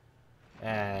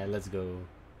 Let's go.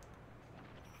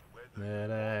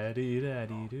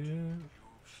 Da-da-dee-da-dee-doo.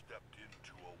 Stepped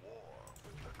into a war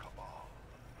with the Cabal.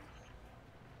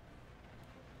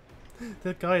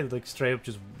 That guy, like, straight up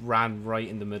just ran right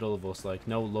in the middle of us, like,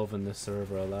 no love in this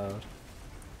server allowed.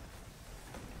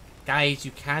 Guys,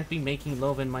 you can't be making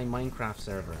love in my Minecraft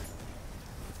server.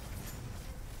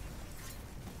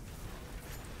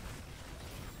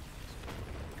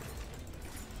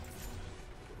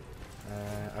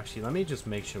 Actually, let me just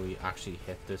make sure we actually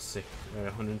hit this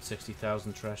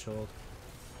 160,000 threshold.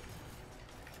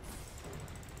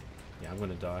 Yeah, I'm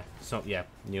gonna die. So, yeah,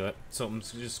 knew it.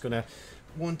 Something's just gonna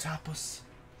one-tap us.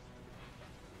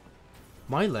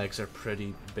 My legs are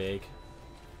pretty big.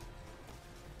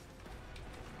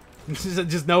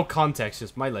 Just no context,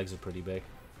 just my legs are pretty big.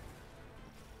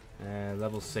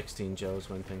 Level 16 Joe's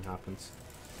when thing happens.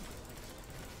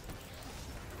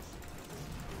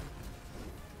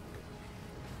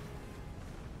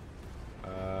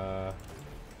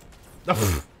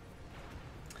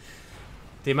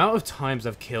 The amount of times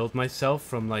I've killed myself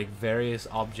from, like, various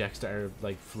objects that are,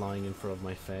 like, flying in front of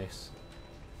my face.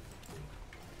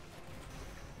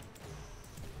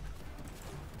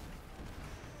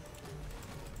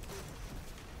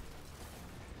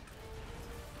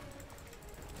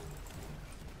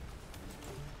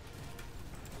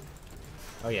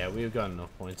 Oh yeah, we've got enough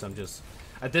points. I'm just...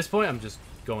 At this point, I'm just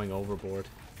going overboard.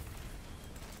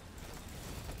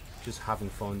 Just having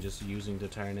fun, just using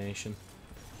determination.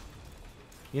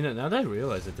 You know, now that I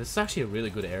realize it, this is actually a really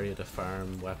good area to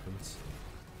farm weapons.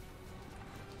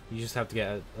 You just have to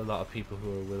get a lot of people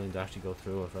who are willing to actually go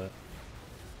through with it.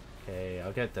 Okay,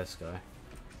 I'll get this guy.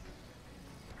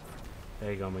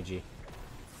 There you go, my G.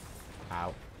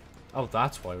 Ow. Oh,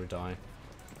 that's why we're dying.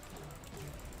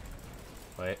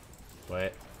 Wait.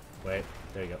 Wait. Wait.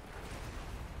 There you go.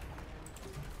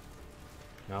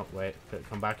 No, wait.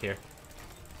 Come back here.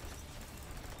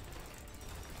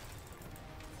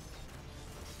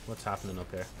 What's happening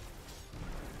up here?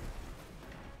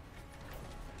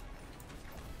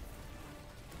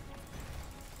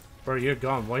 Bro, you're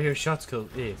gone. Why are your shots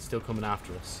still coming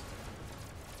after us?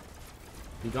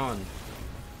 Be gone.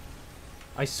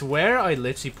 I swear I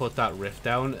literally put that rift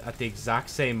down at the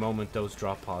exact same moment those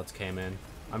drop pods came in.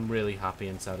 I'm really happy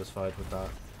and satisfied with that.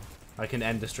 I can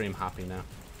end the stream happy now.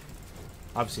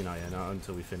 Obviously not yet, not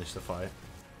until we finish the fight.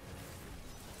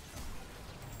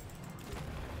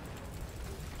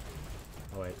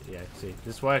 Oh wait, yeah, see,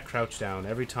 this is why I crouch down.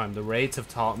 Every time, the raids have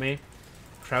taught me,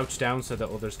 crouch down so that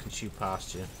others can shoot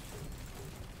past you.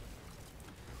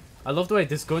 I love the way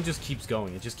this gun just keeps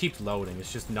going. It just keeps loading.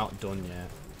 It's just not done yet.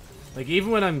 Like,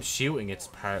 even when I'm shooting, it's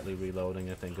partly reloading,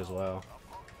 I think, as well.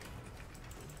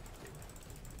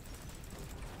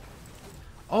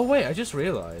 Oh wait, I just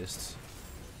realized.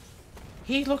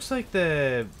 He looks like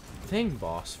the thing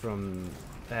boss from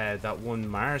that one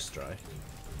Mars strike.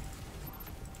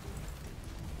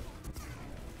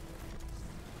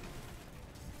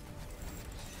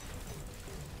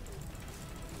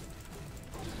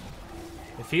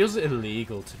 It feels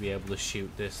illegal to be able to shoot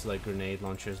this, like, grenade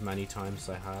launcher as many times as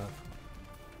I have.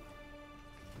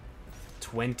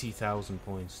 20,000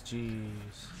 points,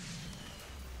 jeez.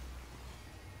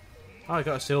 Oh, I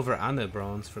got a silver and a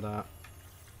bronze for that.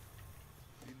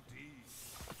 Indeed,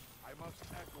 I must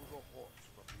echo the horse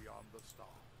from beyond the stars.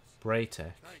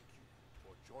 Braytech. Thank you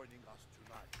for joining us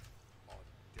tonight.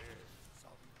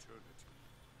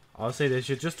 I'll say they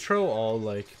should just throw all,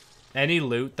 like, any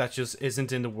loot that just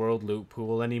isn't in the world loot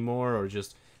pool anymore, or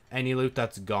just any loot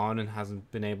that's gone and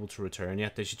hasn't been able to return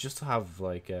yet. They should just have,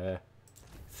 like, a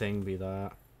thing be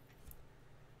that.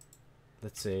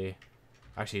 Let's see.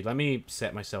 Actually, let me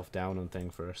set myself down on thing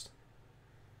first.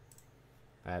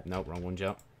 Nope, wrong one,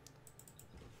 Joe.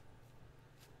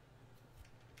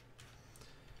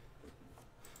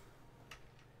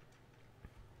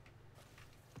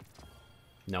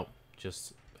 Nope,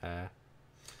 just,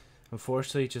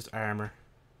 unfortunately, just armor.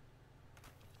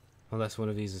 Unless one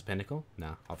of these is pinnacle?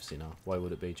 Nah, obviously not. Why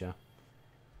would it be, Joe?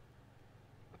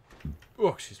 Oh,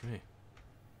 excuse me.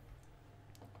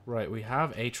 Right, we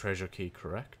have a treasure key,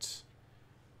 correct?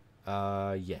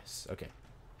 Yes, okay.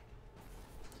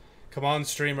 Come on,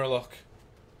 streamer luck.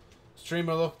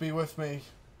 Streamer luck, be with me.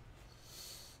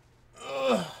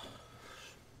 Ugh.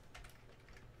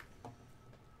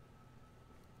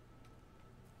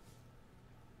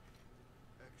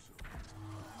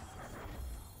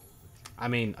 I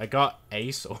mean, I got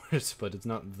a sword, but it's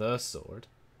not the sword.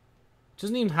 It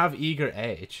doesn't even have eager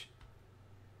age.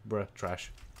 Bruh,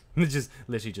 trash. Just,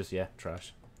 literally just, yeah,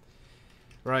 trash.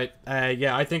 Right,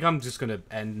 yeah, I think I'm just gonna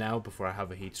end now before I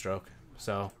have a heat stroke.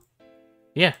 So,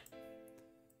 yeah.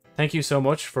 Thank you so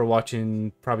much for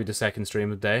watching probably the second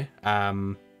stream of the day.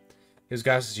 It was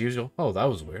guys as usual. Oh, that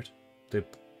was weird. The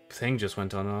thing just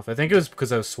went on and off. I think it was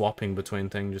because I was swapping between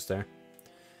things just there.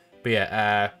 But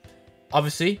yeah,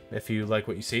 obviously, if you like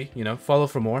what you see, you know, follow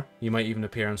for more. You might even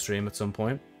appear on stream at some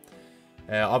point.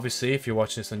 Obviously, if you're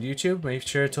watching this on YouTube, make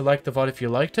sure to like the VOD if you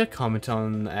liked it. Comment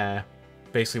on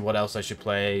basically what else I should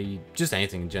play, just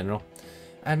anything in general.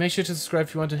 And make sure to subscribe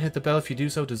if you want to hit the bell if you do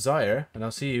so desire. And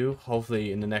I'll see you,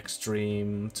 hopefully, in the next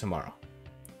stream tomorrow.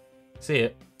 See ya.